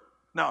do.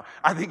 No,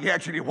 I think he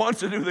actually wants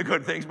to do the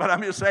good things, but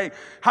I'm just saying,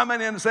 how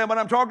many understand what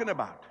I'm talking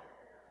about?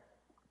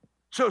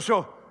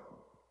 So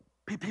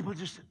people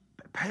just...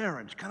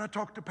 Parents, can I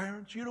talk to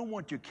parents? You don't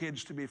want your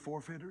kids to be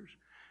forfeiters.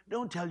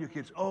 Don't tell your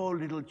kids, oh,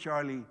 little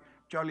Charlie,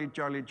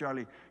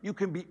 you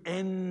can be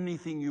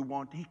anything you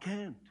want. He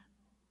can't.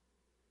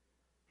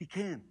 He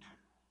can't.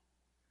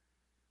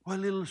 Well,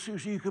 little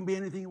Susie, you can be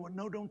anything you want.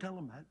 No, don't tell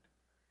them that.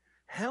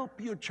 Help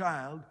your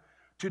child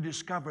to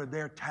discover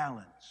their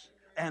talents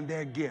and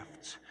their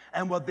gifts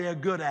and what they're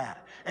good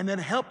at. And then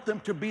help them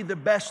to be the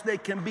best they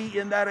can be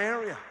in that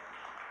area.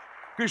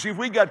 Because if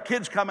we got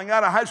kids coming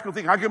out of high school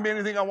thinking, I can be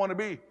anything I want to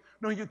be.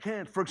 No, you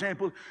can't. For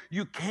example,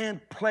 you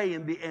can't play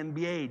in the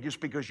NBA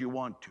just because you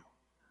want to.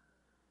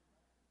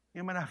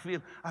 You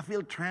know, I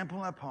feel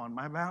trampled upon.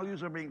 My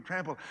values are being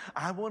trampled.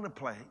 I want to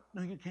play.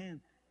 No, you can't.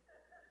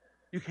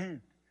 You can't.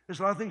 There's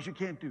a lot of things you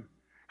can't do. You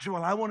say,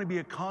 well, I want to be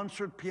a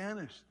concert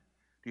pianist.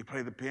 Do you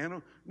play the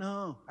piano?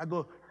 No. I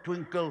go,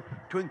 twinkle,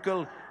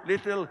 twinkle,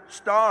 little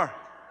star.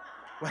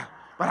 Well,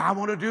 but I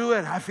want to do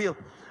it. I feel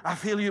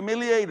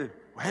humiliated.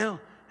 Well,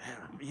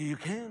 you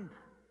can.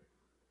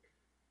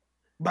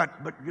 But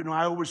you know,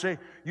 I always say,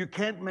 you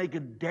can't make a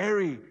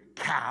dairy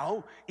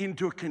cow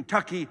into a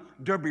Kentucky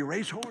Derby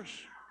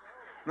racehorse.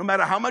 No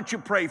matter how much you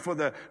pray for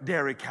the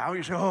dairy cow,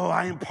 you say, oh,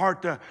 I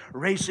impart the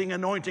racing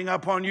anointing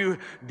upon you,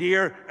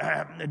 dear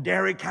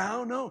dairy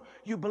cow. No,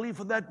 you believe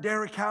for that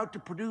dairy cow to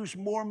produce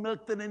more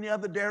milk than any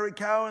other dairy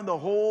cow in the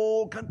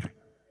whole country.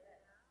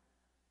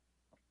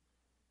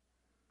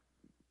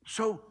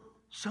 So,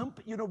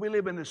 we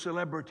live in a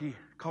celebrity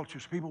culture.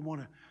 So people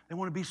want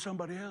to be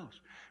somebody else.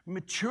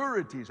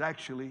 Maturity is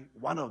actually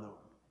one of the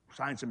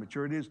signs of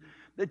maturity is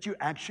that you're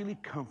actually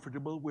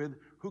comfortable with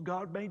who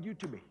God made you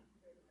to be.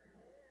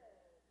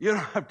 You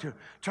don't have to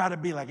try to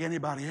be like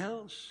anybody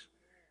else.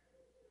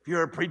 If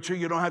you're a preacher,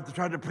 you don't have to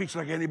try to preach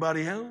like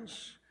anybody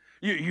else.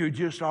 You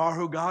just are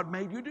who God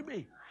made you to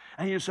be.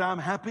 And you say, I'm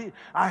happy.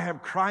 I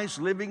have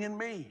Christ living in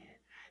me.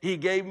 He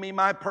gave me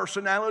my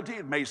personality.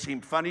 It may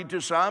seem funny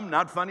to some,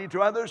 not funny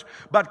to others,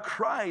 but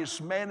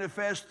Christ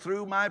manifests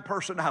through my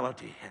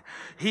personality.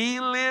 He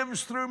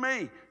lives through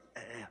me.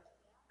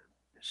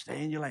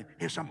 Stay in your lane.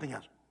 Here's something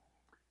else.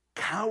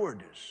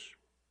 Cowardice.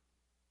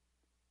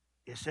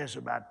 It says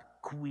about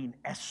Queen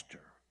Esther.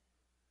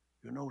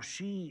 You know,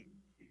 she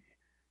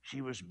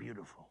was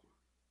beautiful.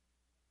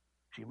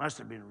 She must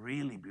have been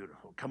really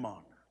beautiful. Come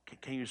on.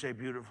 Can you say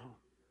beautiful?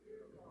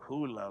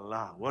 Ooh la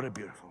la. What a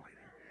beautiful lady.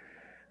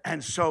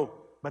 And so,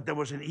 but there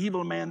was an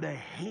evil man there,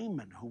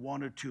 Haman, who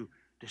wanted to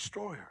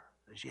destroy her.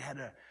 She had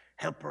to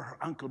help her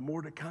uncle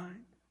Mordecai.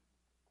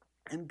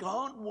 And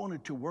God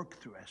wanted to work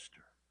through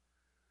Esther.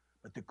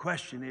 But the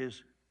question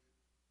is,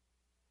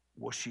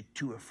 was she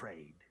too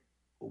afraid?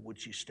 Or would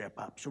she step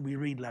up? So we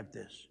read like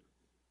this.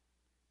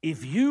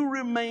 If you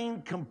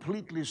remain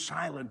completely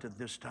silent at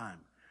this time,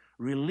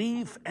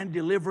 relief and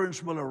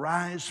deliverance will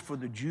arise for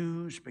the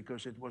Jews,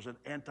 because it was an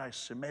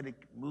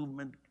anti-Semitic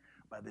movement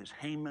by this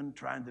Haman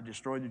trying to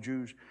destroy the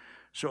Jews.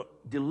 So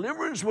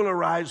deliverance will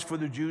arise for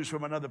the Jews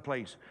from another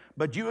place.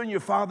 But you and your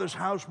father's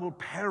house will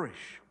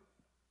perish.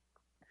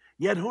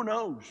 Yet who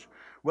knows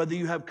whether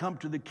you have come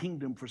to the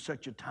kingdom for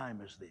such a time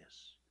as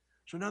this.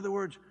 So in other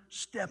words,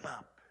 step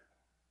up.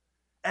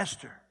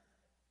 Esther,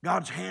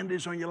 God's hand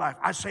is on your life.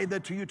 I say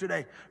that to you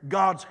today.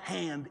 God's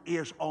hand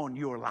is on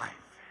your life.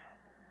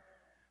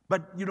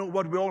 But you know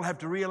what we all have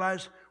to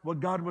realize?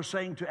 What God was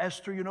saying to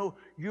Esther, you know,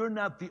 you're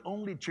not the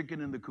only chicken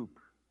in the coop.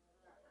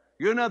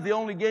 You're not the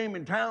only game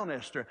in town,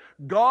 Esther.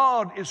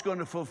 God is going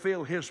to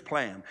fulfill His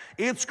plan.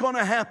 It's going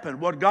to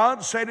happen. What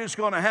God said is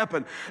going to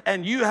happen.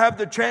 And you have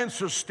the chance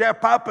to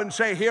step up and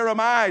say, here am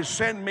I,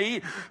 send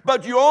me.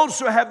 But you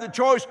also have the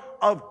choice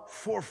of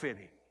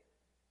forfeiting.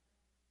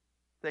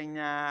 Saying,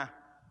 nah,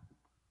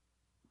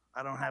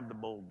 I don't have the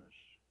boldness.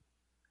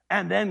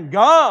 And then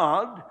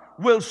God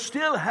will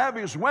still have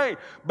His way,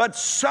 but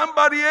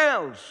somebody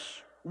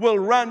else will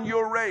run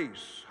your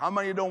race. How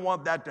many don't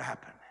want that to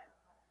happen?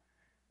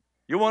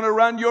 You want to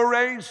run your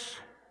race?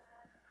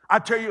 I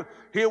tell you,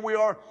 here we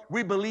are.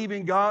 We believe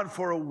in God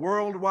for a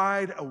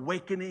worldwide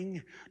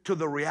awakening to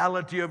the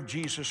reality of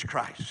Jesus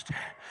Christ.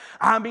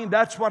 I mean,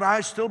 that's what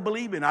I still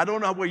believe in. I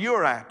don't know where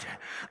you're at.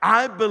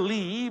 I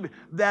believe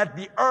that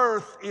the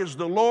earth is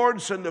the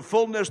Lord's and the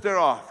fullness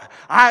thereof.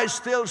 I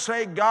still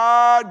say,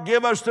 God,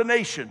 give us the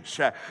nations.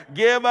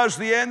 Give us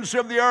the ends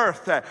of the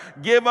earth.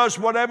 Give us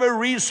whatever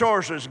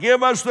resources.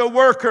 Give us the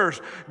workers.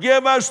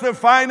 Give us the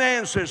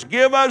finances.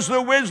 Give us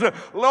the wisdom.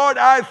 Lord,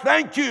 I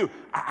thank you.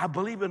 I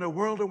believe in a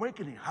world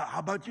awakening. How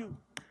about you?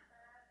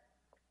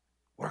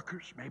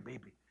 Workers? Maybe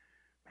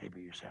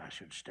you say, I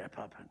should step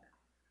up and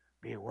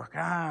be a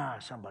worker.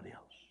 Somebody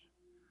else.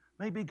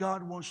 Maybe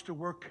God wants to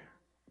work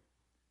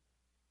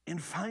in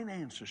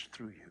finances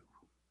through you.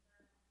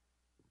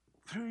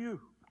 Through you.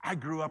 I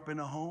grew up in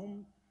a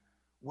home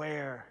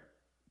where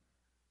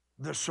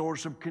the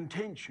source of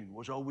contention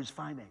was always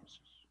finances.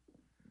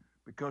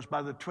 Because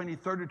by the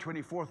 23rd or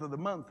 24th of the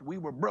month, we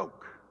were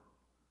broke.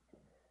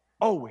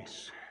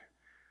 Always.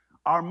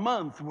 Our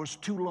month was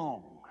too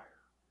long.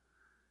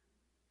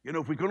 You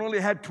know, if we could only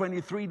had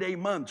 23-day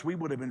months, we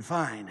would have been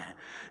fine.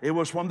 It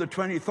was from the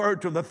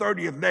 23rd to the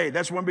 30th day.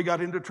 That's when we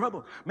got into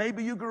trouble.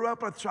 Maybe you grew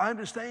up, so I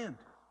understand.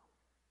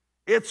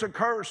 It's a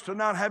curse to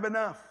not have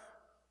enough.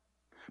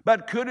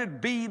 But could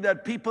it be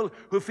that people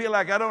who feel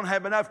like I don't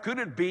have enough, could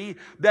it be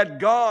that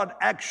God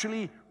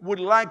actually would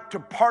like to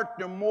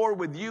partner more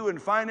with you in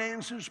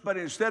finances? But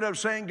instead of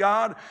saying,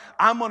 God,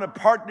 I'm going to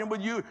partner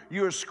with you,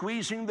 you're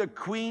squeezing the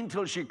queen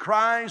till she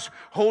cries,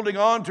 holding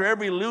on to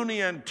every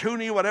loony and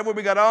toonie, whatever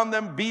we got on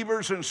them,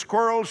 beavers and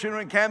squirrels. You know,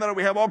 in Canada,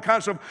 we have all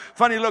kinds of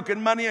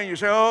funny-looking money, and you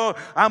say, oh,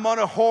 I'm going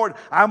to hoard.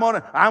 I'm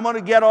going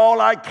to get all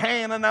I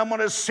can, and I'm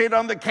going to sit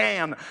on the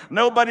can.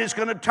 Nobody's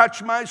going to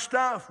touch my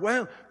stuff.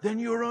 Well, then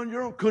you're on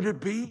your own. Could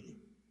it be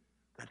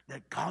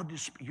that God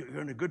is,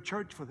 you're in a good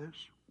church for this?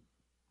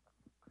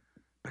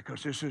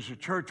 Because this is a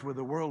church with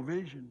a world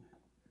vision.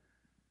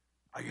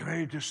 Are you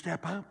ready to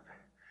step up?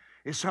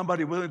 Is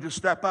somebody willing to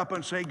step up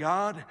and say,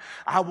 God,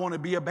 I want to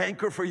be a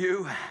banker for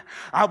you.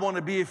 I want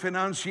to be a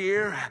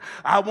financier.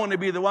 I want to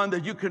be the one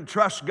that you can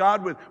trust,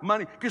 God, with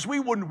money. Because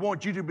we wouldn't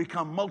want you to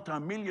become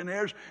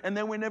multimillionaires and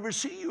then we never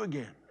see you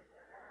again.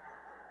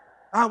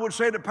 I would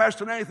say to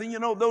Pastor Nathan, you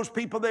know, those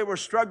people, they were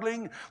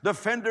struggling. The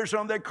fenders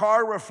on their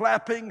car were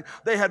flapping.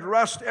 They had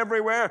rust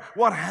everywhere.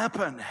 What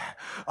happened?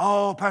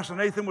 Oh, Pastor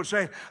Nathan would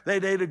say,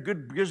 they did a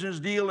good business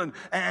deal,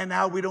 and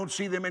now we don't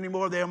see them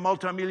anymore. They are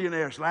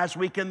multimillionaires. Last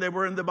weekend, they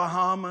were in the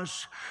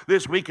Bahamas.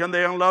 This weekend,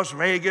 they're in Las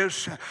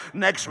Vegas.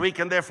 Next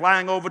weekend, they're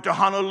flying over to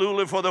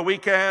Honolulu for the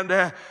weekend.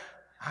 I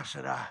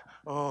said,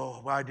 oh,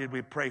 why did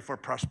we pray for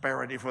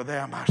prosperity for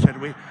them? I said,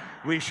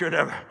 we should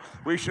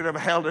have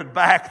held it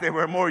back. They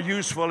were more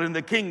useful in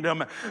the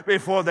kingdom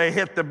before they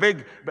hit the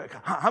big.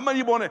 How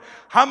many want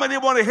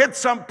to hit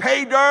some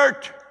pay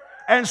dirt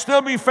and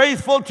still be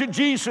faithful to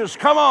Jesus?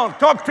 Come on,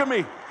 talk to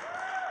me.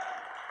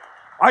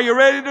 Are you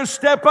ready to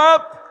step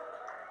up?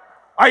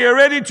 Are you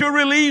ready to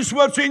release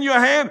what's in your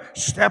hand?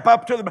 Step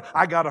up to the.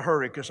 I got to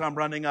hurry because I'm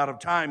running out of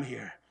time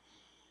here.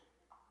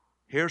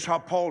 Here's how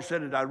Paul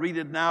said it. I read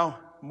it now.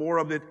 More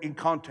of it in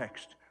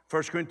context.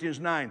 1 Corinthians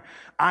 9.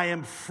 I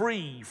am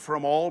free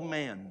from all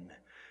men,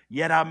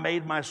 yet I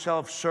made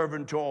myself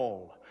servant to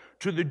all.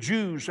 To the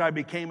Jews I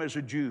became as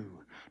a Jew.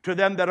 To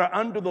them that are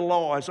under the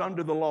law, as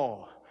under the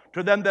law.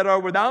 To them that are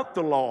without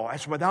the law,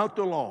 as without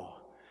the law.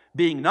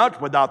 Being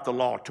not without the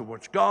law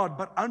towards God,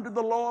 but under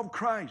the law of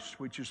Christ,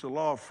 which is the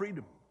law of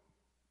freedom.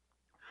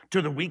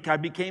 To the weak I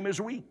became as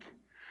weak.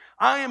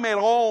 I am in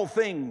all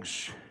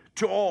things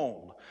to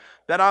all,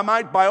 that I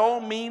might by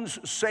all means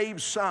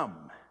save some.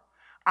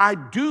 I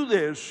do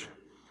this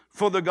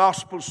for the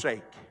gospel's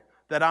sake,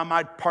 that I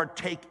might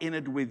partake in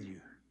it with you.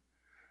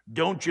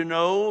 Don't you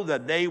know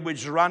that they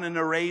which run in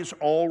a race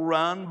all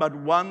run, but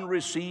one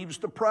receives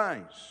the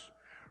prize?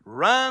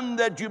 Run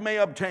that you may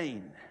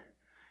obtain.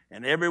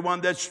 And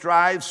everyone that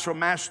strives for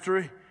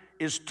mastery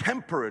is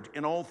temperate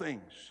in all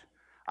things.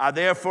 I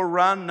therefore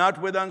run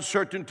not with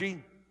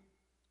uncertainty.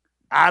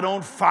 I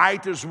don't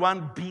fight as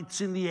one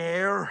beats in the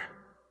air.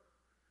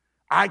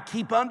 I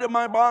keep under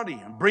my body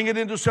and bring it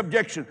into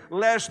subjection,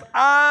 lest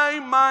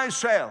I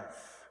myself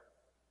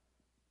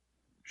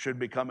should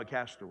become a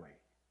castaway.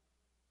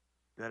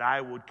 That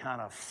I would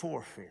kind of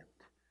forfeit,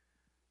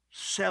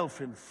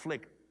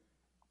 self-inflict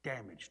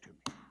damage to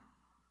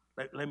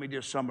me. Let me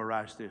just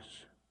summarize this.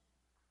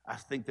 I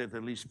think there's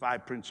at least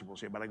 5 principles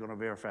here, but I'm going to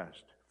very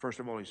fast. First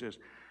of all, he says,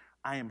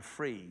 I am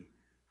free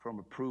from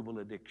approval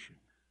addiction.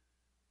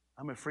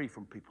 I'm free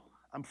from people.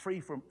 I'm free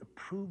from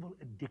approval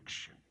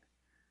addiction.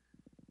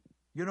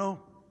 You know,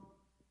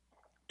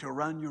 to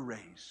run your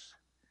race,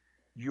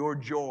 your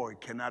joy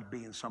cannot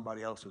be in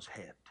somebody else's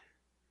head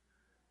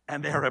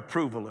and their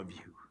approval of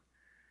you.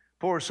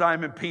 Poor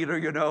Simon Peter,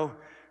 you know,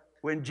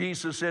 when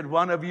Jesus said,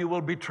 one of you will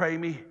betray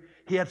me,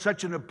 he had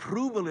such an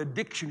approval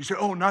addiction. He said,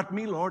 oh, not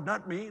me, Lord,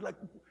 not me. Like,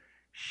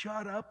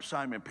 shut up,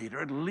 Simon Peter.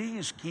 At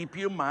least keep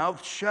your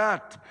mouth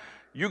shut.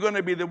 You're going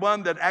to be the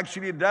one that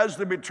actually does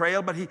the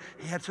betrayal, but he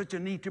had such a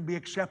need to be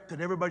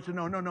accepted. Everybody said,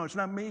 no, it's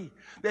not me.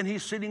 Then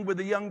he's sitting with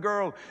a young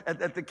girl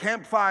at the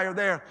campfire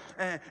there,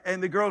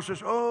 and the girl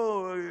says,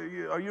 oh,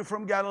 are you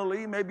from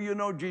Galilee? Maybe you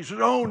know Jesus.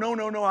 Oh,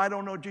 no, I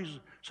don't know Jesus.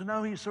 So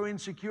now he's so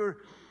insecure,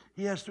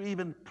 he has to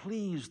even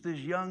please this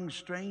young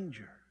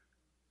stranger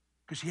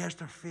because he has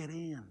to fit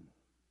in.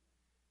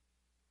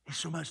 He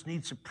so much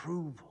needs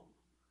approval.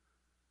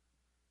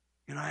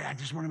 You know, I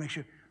just want to make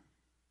sure.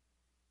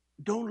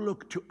 Don't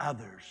look to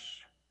others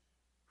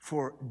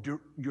for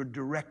your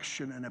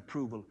direction and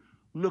approval.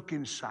 Look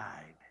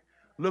inside.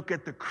 Look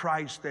at the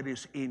Christ that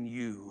is in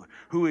you,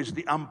 who is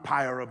the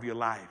umpire of your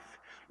life.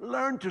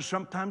 Learn to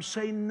sometimes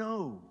say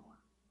no.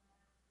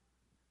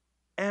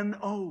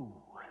 N-O.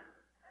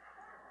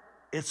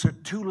 It's a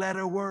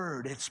 2-letter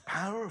word. It's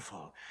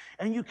powerful.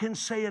 And you can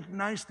say it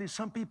nicely.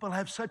 Some people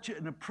have such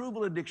an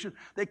approval addiction,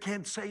 they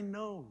can't say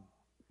no.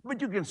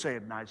 But you can say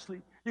it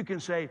nicely. You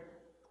can say,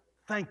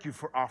 thank you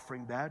for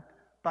offering that,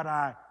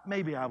 but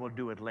maybe I will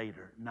do it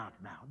later, not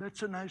now.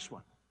 That's a nice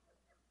one.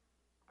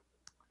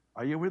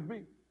 Are you with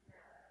me?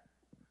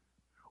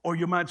 Or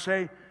you might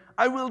say,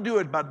 I will do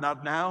it, but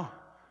not now.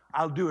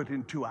 I'll do it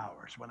in 2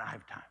 hours when I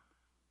have time.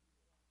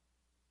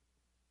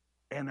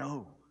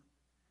 N-O.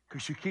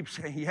 Because you keep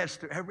saying yes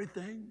to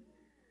everything.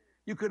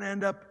 You could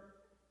end up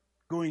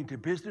going to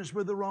business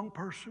with the wrong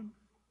person.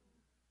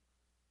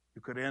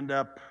 You could end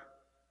up,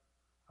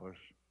 I was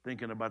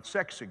thinking about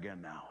sex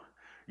again now.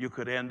 You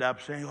could end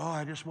up saying, oh,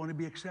 I just want to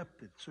be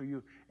accepted. So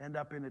you end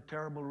up in a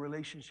terrible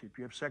relationship.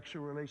 You have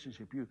sexual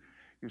relationship.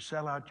 You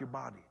sell out your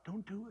body.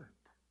 Don't do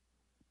it.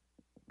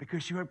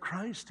 Because you have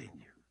Christ in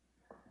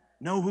you.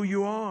 Know who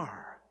you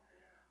are.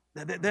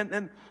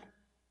 Then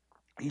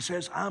he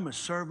says, I'm a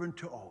servant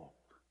to all.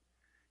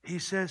 He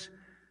says,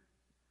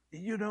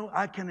 you know,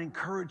 I can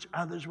encourage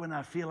others when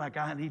I feel like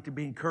I need to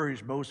be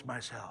encouraged most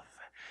myself.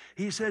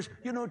 He says,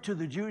 you know, to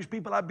the Jewish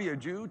people, I'll be a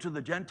Jew. To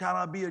the Gentile,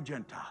 I'll be a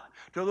Gentile.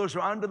 To those who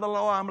are under the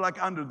law, I'm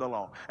like under the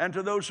law. And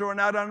to those who are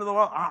not under the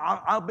law,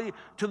 I'll be,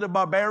 to the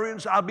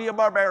barbarians, I'll be a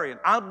barbarian.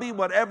 I'll be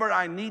whatever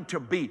I need to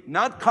be,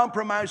 not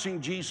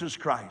compromising Jesus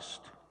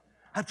Christ.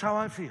 That's how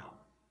I feel.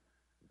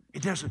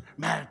 It doesn't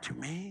matter to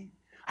me.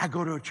 I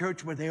go to a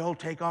church where they all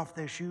take off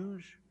their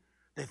shoes.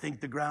 They think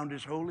the ground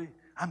is holy.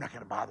 I'm not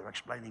going to bother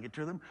explaining it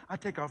to them. I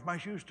take off my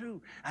shoes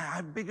too. I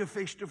have bigger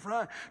fish to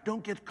fry.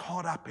 Don't get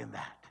caught up in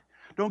that.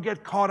 Don't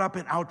get caught up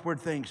in outward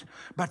things,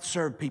 but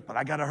serve people.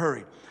 I got to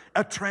hurry.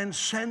 A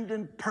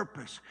transcendent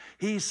purpose.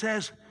 He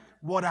says,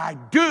 what I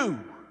do,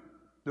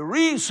 the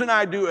reason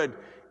I do it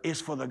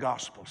is for the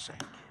gospel's sake.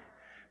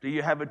 Do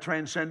you have a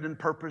transcendent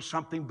purpose,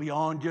 something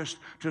beyond just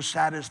to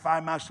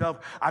satisfy myself?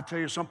 I'll tell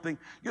you something.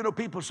 You know,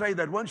 people say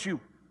that once you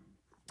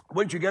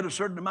get a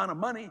certain amount of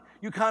money,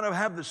 you kind of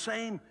have the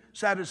same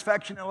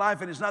satisfaction in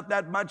life, and it's not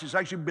that much. It's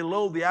actually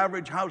below the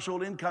average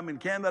household income in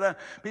Canada.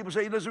 People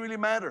say it doesn't really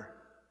matter.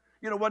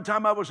 You know, one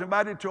time I was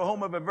invited to a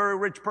home of a very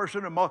rich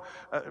person, a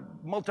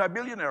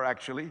multi-billionaire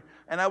actually,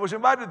 and I was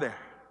invited there.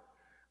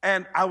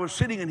 And I was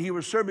sitting and he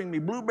was serving me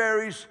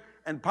blueberries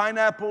and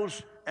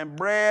pineapples and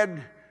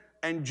bread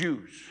and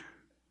juice.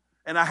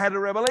 And I had a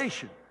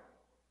revelation.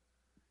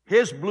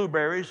 His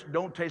blueberries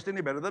don't taste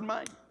any better than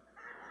mine.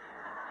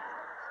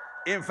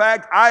 In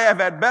fact, I have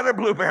had better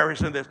blueberries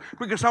than this.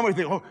 Because somebody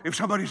think, oh, if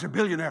somebody's a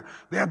billionaire,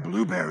 their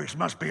blueberries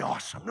must be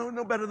awesome.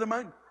 No better than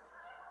mine.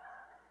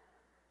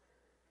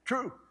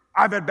 True.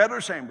 I've had better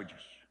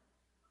sandwiches.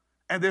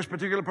 And this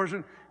particular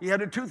person, he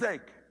had a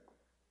toothache.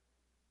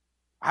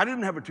 I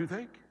didn't have a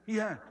toothache. He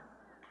had.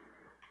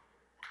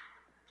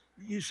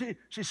 You see,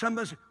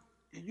 sometimes,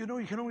 you know,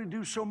 you can only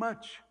do so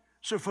much.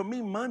 So for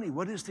me, money,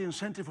 what is the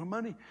incentive for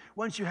money?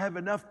 Once you have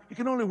enough, you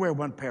can only wear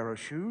one pair of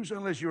shoes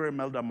unless you're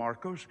Imelda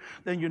Marcos.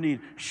 Then you need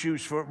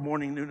shoes for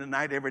morning, noon, and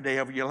night every day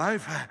of your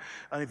life.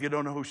 And if you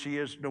don't know who she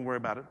is, don't worry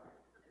about it.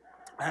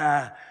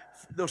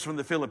 Those from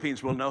the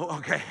Philippines will know,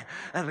 okay,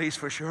 at least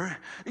for sure.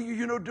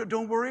 You know,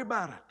 don't worry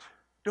about it.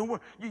 Don't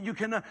worry. You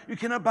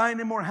cannot buy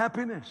any more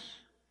happiness.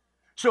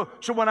 So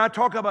when I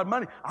talk about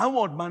money, I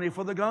want money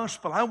for the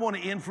gospel. I want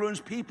to influence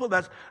people.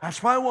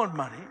 That's why I want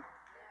money.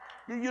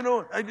 You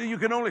know, you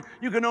can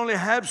only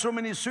have so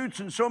many suits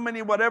and so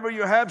many whatever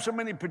you have, so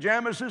many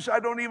pajamas. I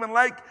don't even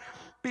like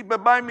people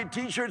buy me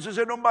T-shirts. I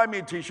say, don't buy me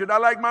a T-shirt. I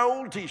like my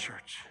old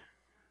T-shirts.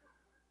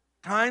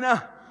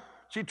 Tina,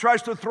 she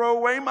tries to throw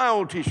away my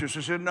old T-shirts.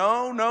 I said,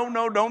 no,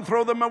 don't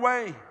throw them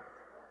away.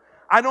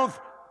 I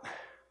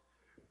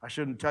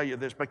shouldn't tell you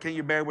this, but can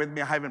you bear with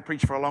me? I haven't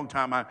preached for a long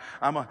time.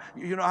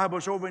 I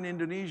was over in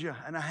Indonesia,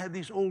 and I had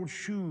these old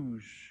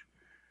shoes.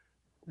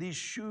 These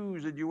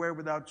shoes that you wear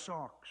without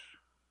socks.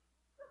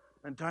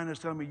 And Tina's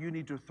telling me, you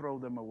need to throw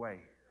them away.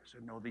 I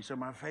said, no, these are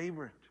my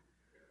favorite.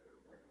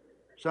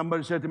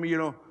 Somebody said to me,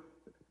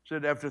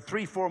 said after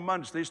 3-4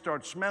 months, they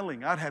start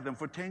smelling. I'd had them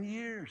for 10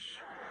 years.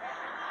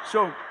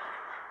 So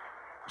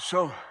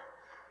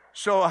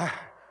I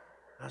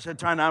said,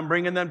 Tina, I'm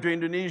bringing them to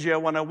Indonesia.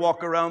 When I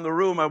walk around the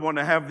room, I want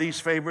to have these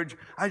favorites.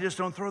 I just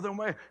don't throw them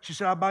away. She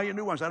said, I'll buy you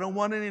new ones. I don't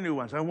want any new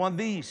ones. I want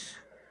these.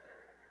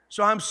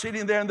 So I'm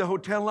sitting there in the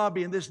hotel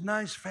lobby, and this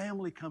nice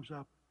family comes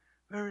up.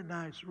 Very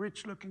nice,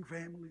 rich-looking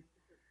family.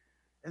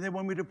 And they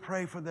want me to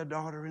pray for their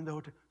daughter in the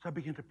hotel. So I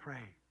begin to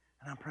pray,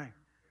 and I'm praying.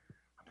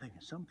 I'm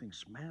thinking, something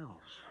smells.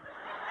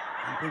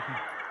 I'm thinking,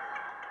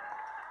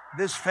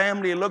 this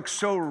family looks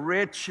so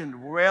rich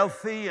and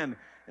wealthy, and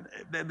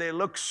they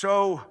look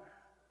so,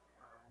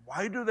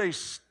 why do they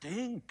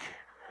stink?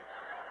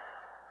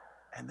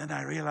 And then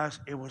I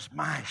realized it was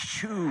my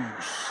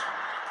shoes.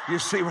 You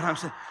see what I'm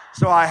saying?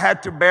 So I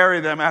had to bury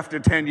them after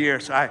 10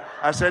 years.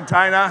 I said,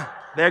 Tina,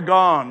 they're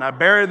gone. I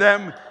buried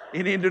them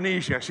in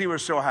Indonesia. She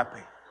was so happy.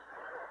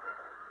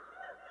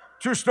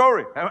 True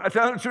story. I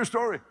tell you a true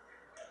story.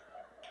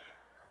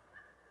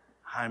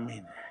 I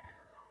mean,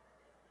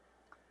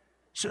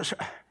 so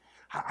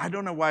I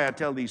don't know why I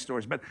tell these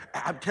stories, but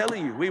I'm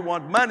telling you, we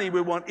want money,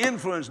 we want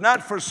influence,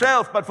 not for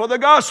self, but for the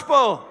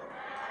gospel.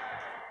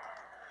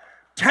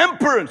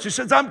 Temperance. He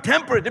says, I'm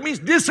temperate. It means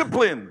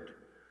disciplined.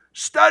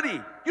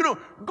 Study.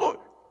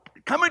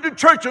 Coming to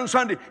church on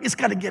Sunday, it's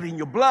got to get in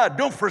your blood.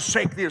 Don't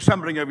forsake the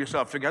assembling of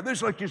yourself together.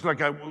 It's like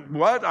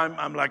what?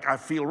 I'm like, I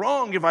feel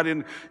wrong if I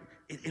didn't.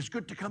 It's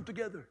good to come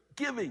together.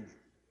 Giving.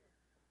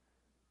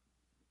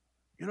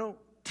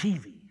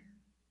 TV.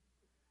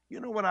 You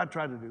know what I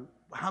try to do?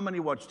 How many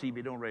watch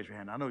TV? Don't raise your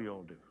hand. I know you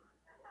all do.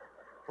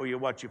 Or you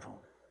watch your phone.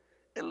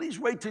 At least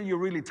wait till you're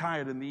really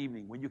tired in the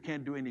evening when you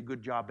can't do any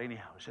good job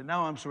anyhow. So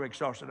now I'm so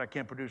exhausted I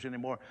can't produce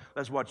anymore.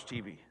 Let's watch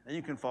TV. And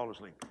you can fall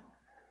asleep.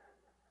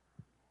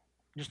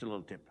 Just a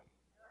little tip.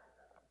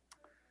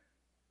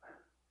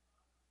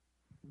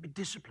 Be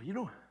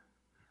disciplined.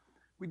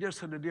 We just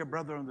had a dear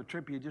brother on the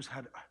trip. He just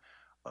had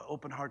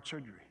open heart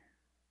surgery.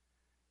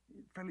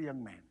 Fairly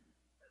young man.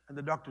 And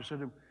the doctor said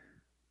to him,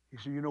 he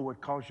said, you know what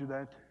caused you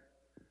that?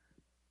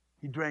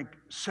 He drank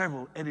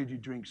several energy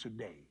drinks a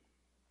day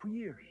for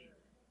years.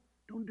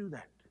 Don't do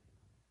that.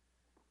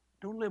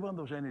 Don't live on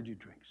those energy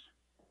drinks.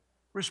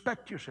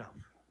 Respect yourself.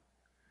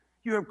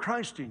 You have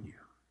Christ in you.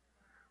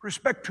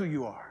 Respect who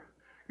you are.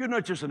 You're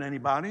not just an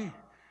anybody. You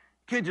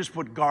can't just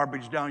put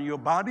garbage down your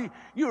body.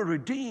 You're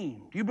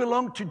redeemed. You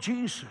belong to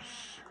Jesus.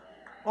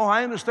 Oh,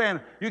 I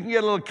understand. You can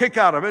get a little kick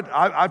out of it.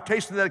 I've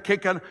tasted that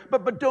kick out of it.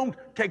 But don't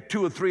take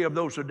 2 or 3 of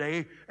those a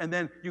day, and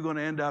then you're going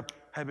to end up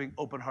having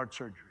open heart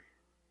surgery.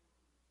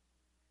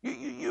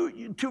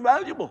 You're too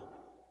valuable.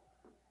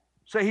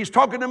 Say, he's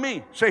talking to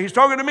me. Say, he's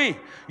talking to me.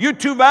 You're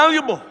too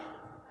valuable.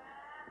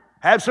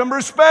 Have some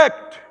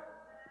respect.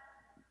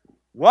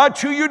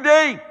 Watch who you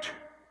date.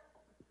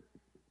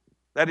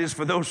 That is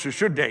for those who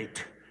should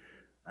date.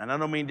 And I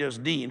don't mean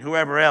just Dean,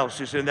 whoever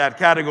else is in that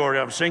category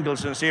of single,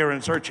 sincere,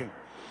 and searching.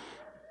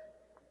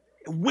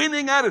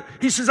 Winning at it.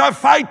 He says, I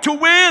fight to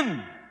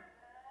win.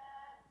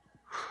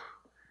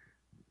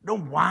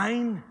 Don't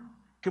whine,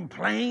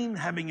 complain,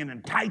 having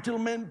an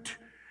entitlement.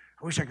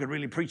 I wish I could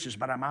really preach this,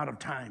 but I'm out of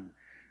time.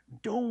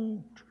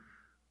 Don't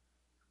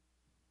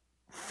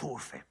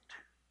forfeit,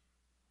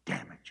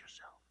 damage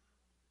yourself.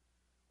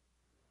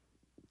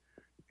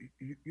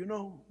 You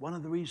know, one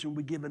of the reasons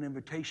we give an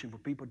invitation for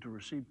people to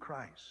receive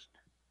Christ,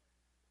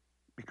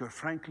 because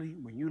frankly,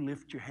 when you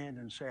lift your hand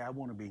and say, I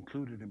want to be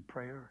included in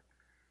prayer,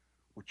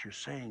 what you're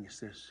saying is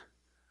this: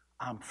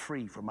 I'm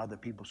free from other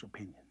people's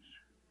opinions.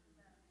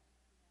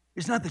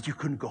 It's not that you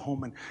couldn't go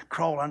home and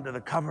crawl under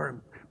the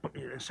cover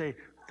and say,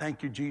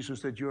 thank you,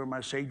 Jesus, that you are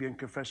my Savior, and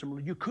confess Him.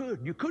 You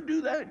could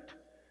do that.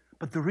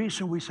 But the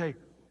reason we say,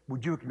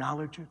 would you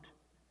acknowledge it?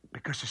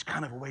 Because it's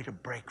kind of a way to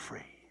break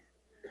free.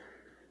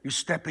 You're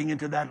stepping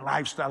into that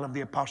lifestyle of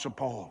the Apostle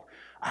Paul.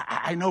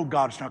 I know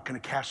God's not going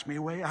to cast me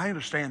away. I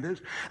understand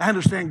this. I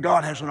understand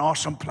God has an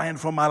awesome plan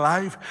for my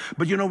life.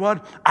 But you know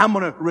what? I'm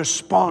going to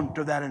respond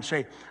to that and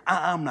say,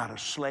 I'm not a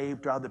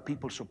slave to other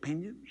people's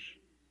opinions.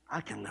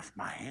 I can lift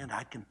my hand.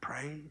 I can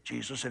pray.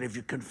 Jesus said, if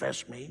you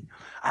confess me,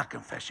 I'll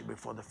confess you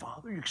before the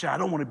Father. You can say, I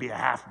don't want to be a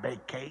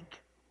half-baked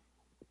cake.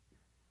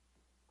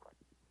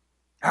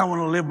 I want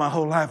to live my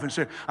whole life and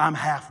say, I'm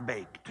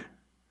half-baked.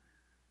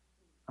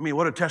 I mean,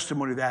 what a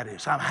testimony that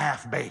is. I'm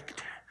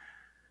half-baked.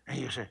 And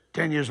you say,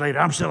 10 years later,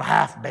 I'm still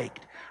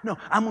half-baked. No,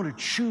 I'm going to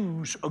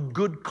choose a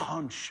good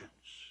conscience.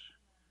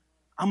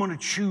 I'm going to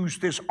choose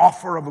this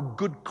offer of a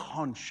good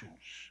conscience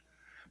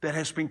that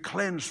has been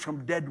cleansed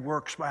from dead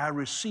works by I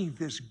receive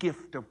this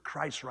gift of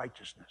Christ's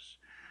righteousness.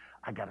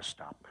 I got to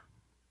stop.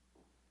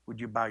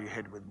 Would you bow your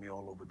head with me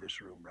all over this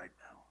room right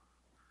now?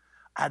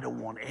 I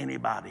don't want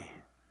anybody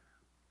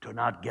to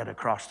not get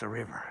across the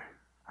river.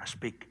 I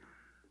speak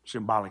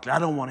symbolically. I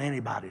don't want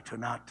anybody to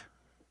not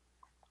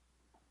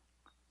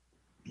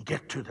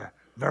get to the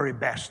very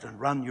best and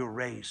run your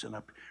race and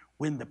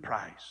win the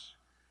prize.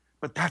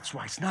 But that's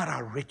why it's not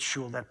our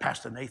ritual that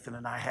Pastor Nathan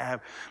and I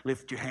have.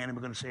 Lift your hand and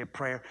we're going to say a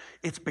prayer.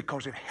 It's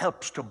because it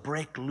helps to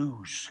break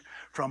loose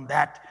from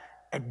that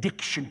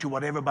addiction to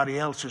what everybody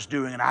else is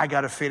doing, and I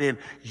got to fit in.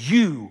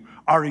 You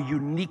are a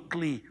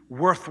uniquely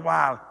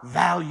worthwhile,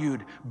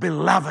 valued,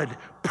 beloved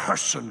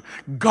person.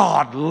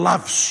 God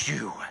loves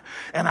you,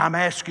 and I'm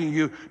asking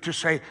you to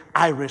say,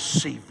 I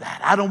receive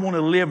that. I don't want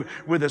to live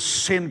with a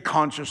sin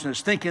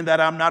consciousness, thinking that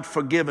I'm not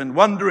forgiven,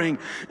 wondering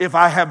if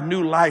I have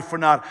new life or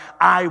not.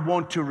 I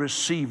want to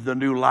receive the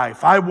new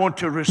life. I want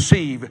to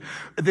receive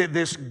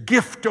this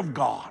gift of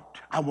God.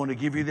 I want to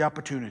give you the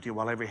opportunity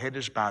while every head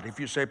is bowed. If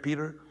you say,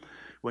 Peter,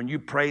 when you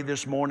pray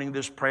this morning,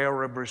 this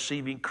prayer of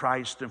receiving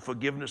Christ and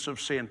forgiveness of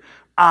sin,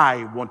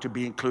 I want to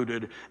be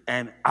included,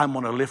 and I'm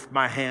going to lift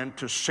my hand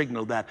to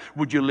signal that.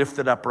 Would you lift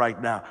it up right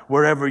now?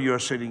 Wherever you're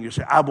sitting, you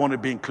say, I want to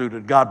be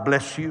included. God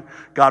bless you.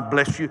 God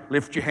bless you.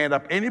 Lift your hand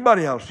up.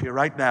 Anybody else here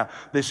right now,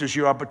 this is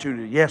your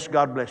opportunity. Yes,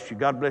 God bless you.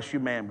 God bless you,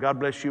 ma'am. God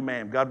bless you,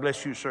 ma'am. God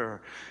bless you,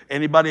 sir.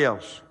 Anybody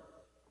else?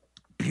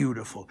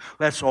 Beautiful.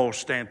 Let's all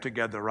stand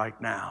together right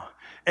now.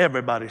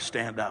 Everybody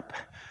stand up.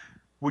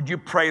 Would you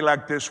pray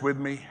like this with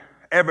me?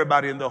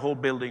 Everybody in the whole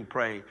building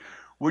pray.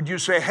 Would you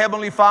say,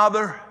 Heavenly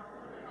Father,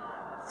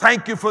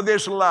 thank you for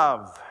this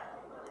love.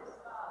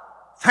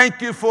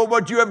 Thank you for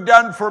what you have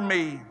done for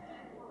me.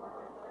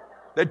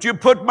 That you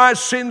put my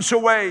sins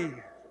away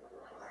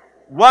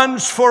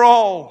once for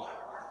all.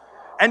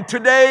 And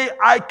today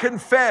I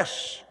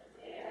confess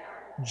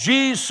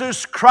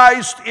Jesus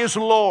Christ is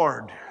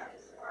Lord.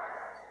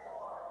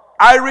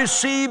 I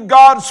receive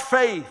God's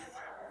faith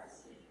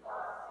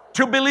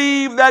to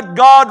believe that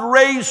God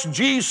raised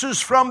Jesus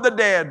from the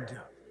dead.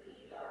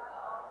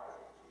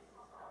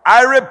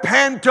 I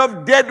repent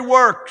of dead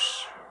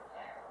works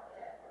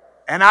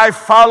and I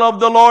follow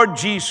the Lord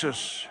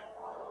Jesus.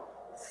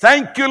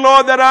 Thank you,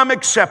 Lord, that I'm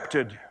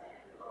accepted.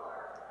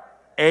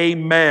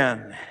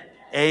 Amen.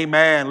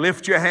 Amen.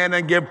 Lift your hand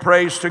and give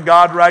praise to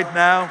God right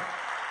now.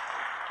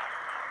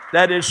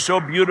 That is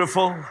so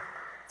beautiful.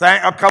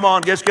 Come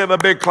on, let's give a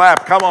big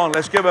clap. Come on,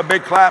 let's give a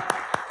big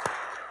clap.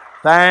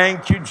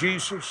 Thank you,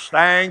 Jesus.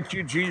 Thank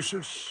you,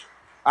 Jesus.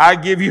 I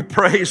give you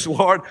praise,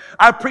 Lord.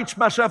 I preach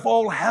myself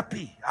all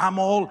happy. I'm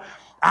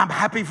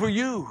happy for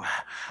you.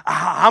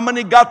 How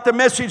many got the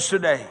message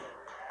today?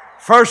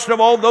 First of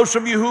all, those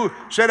of you who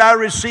said, I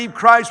received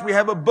Christ, we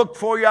have a book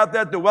for you out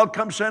there at the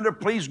Welcome Center.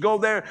 Please go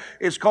there.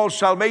 It's called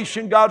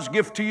Salvation, God's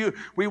Gift to You.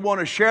 We want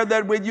to share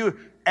that with you.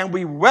 And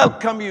we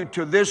welcome you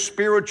to this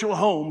spiritual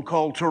home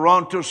called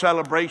Toronto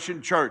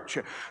Celebration Church.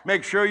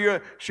 Make sure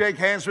you shake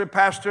hands with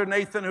Pastor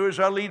Nathan, who is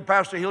our lead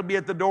pastor. He'll be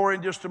at the door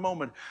in just a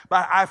moment.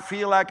 But I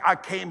feel like I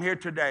came here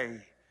today,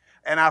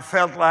 and I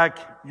felt like,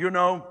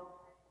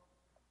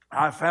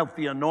 I felt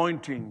the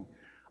anointing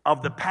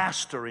of the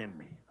pastor in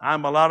me.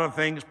 I'm a lot of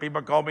things.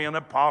 People call me an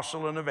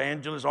apostle, an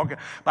evangelist, okay,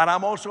 but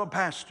I'm also a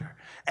pastor.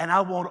 And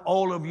I want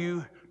all of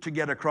you to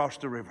get across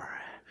the river.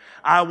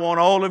 I want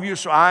all of you,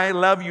 so I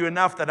love you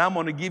enough that I'm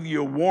going to give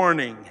you a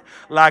warning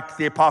like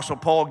the Apostle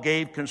Paul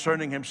gave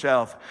concerning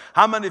himself.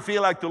 How many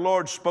feel like the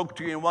Lord spoke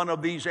to you in one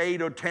of these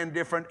 8 or 10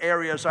 different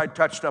areas I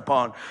touched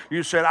upon?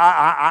 You said,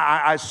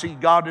 I see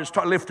God is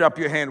lift up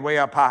your hand way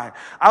up high.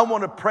 I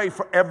want to pray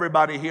for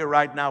everybody here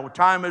right now.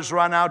 Time has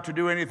run out to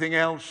do anything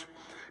else.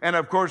 And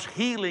of course,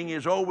 healing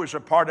is always a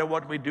part of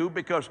what we do,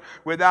 because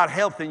without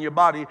health in your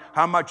body,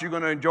 how much you're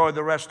going to enjoy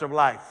the rest of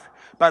life.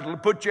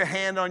 But put your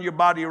hand on your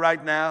body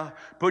right now.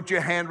 Put your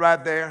hand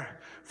right there.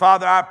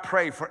 Father, I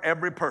pray for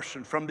every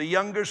person, from the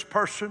youngest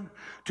person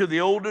to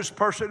the oldest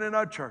person in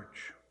our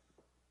church.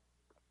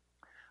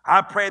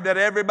 I pray that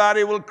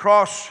everybody will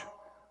cross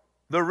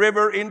the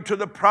river into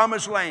the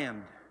promised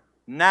land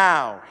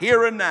now,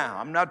 here and now.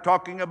 I'm not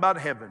talking about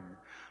heaven.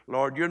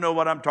 Lord, you know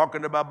what I'm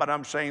talking about, but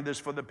I'm saying this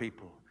for the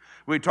people.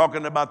 We're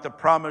talking about the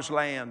promised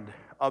land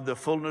of the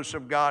fullness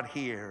of God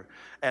here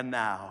and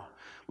now.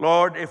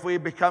 Lord, if we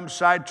become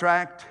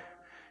sidetracked,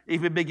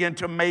 if we begin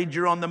to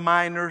major on the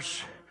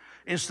minors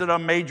instead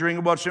of majoring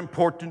in what's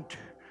important,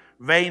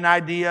 vain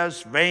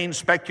ideas, vain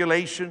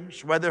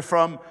speculations, whether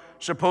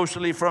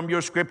supposedly from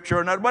your scripture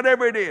or not,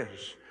 whatever it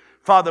is,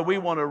 Father, we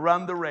want to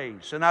run the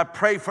race. And I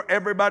pray for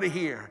everybody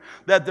here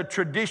that the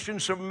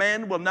traditions of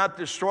men will not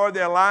destroy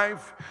their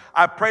life.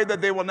 I pray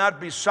that they will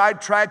not be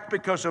sidetracked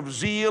because of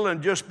zeal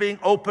and just being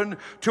open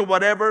to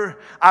whatever.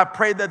 I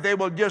pray that they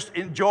will just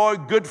enjoy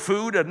good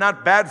food and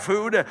not bad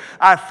food.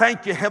 I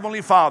thank you,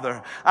 Heavenly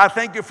Father. I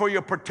thank you for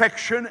your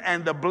protection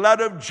and the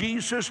blood of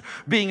Jesus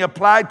being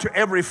applied to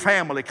every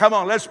family. Come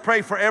on, let's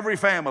pray for every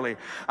family.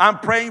 I'm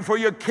praying for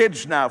your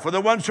kids now, for the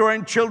ones who are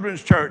in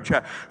children's church,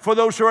 for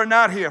those who are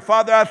not here.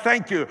 Father, I thank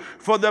you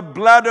for the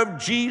blood of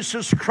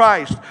Jesus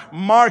Christ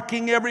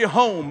marking every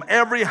home,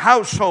 every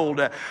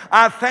household.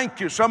 I thank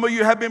you. Some of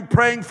you have been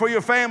praying for your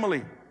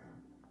family,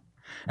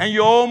 and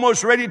you're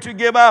almost ready to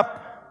give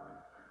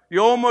up.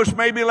 You almost,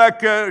 maybe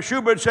like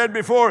Schubert said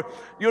before,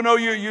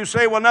 you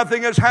say, well,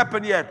 nothing has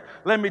happened yet.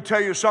 Let me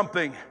tell you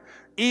something.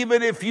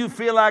 Even if you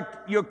feel like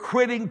you're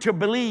quitting to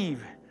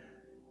believe,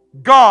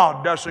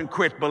 God doesn't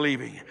quit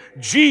believing.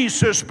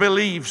 Jesus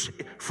believes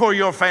for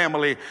your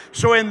family.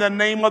 So in the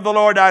name of the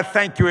Lord, I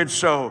thank you it's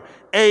so.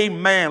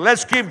 Amen.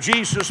 Let's give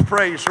Jesus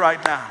praise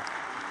right now.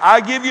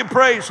 I give you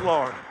praise,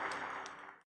 Lord.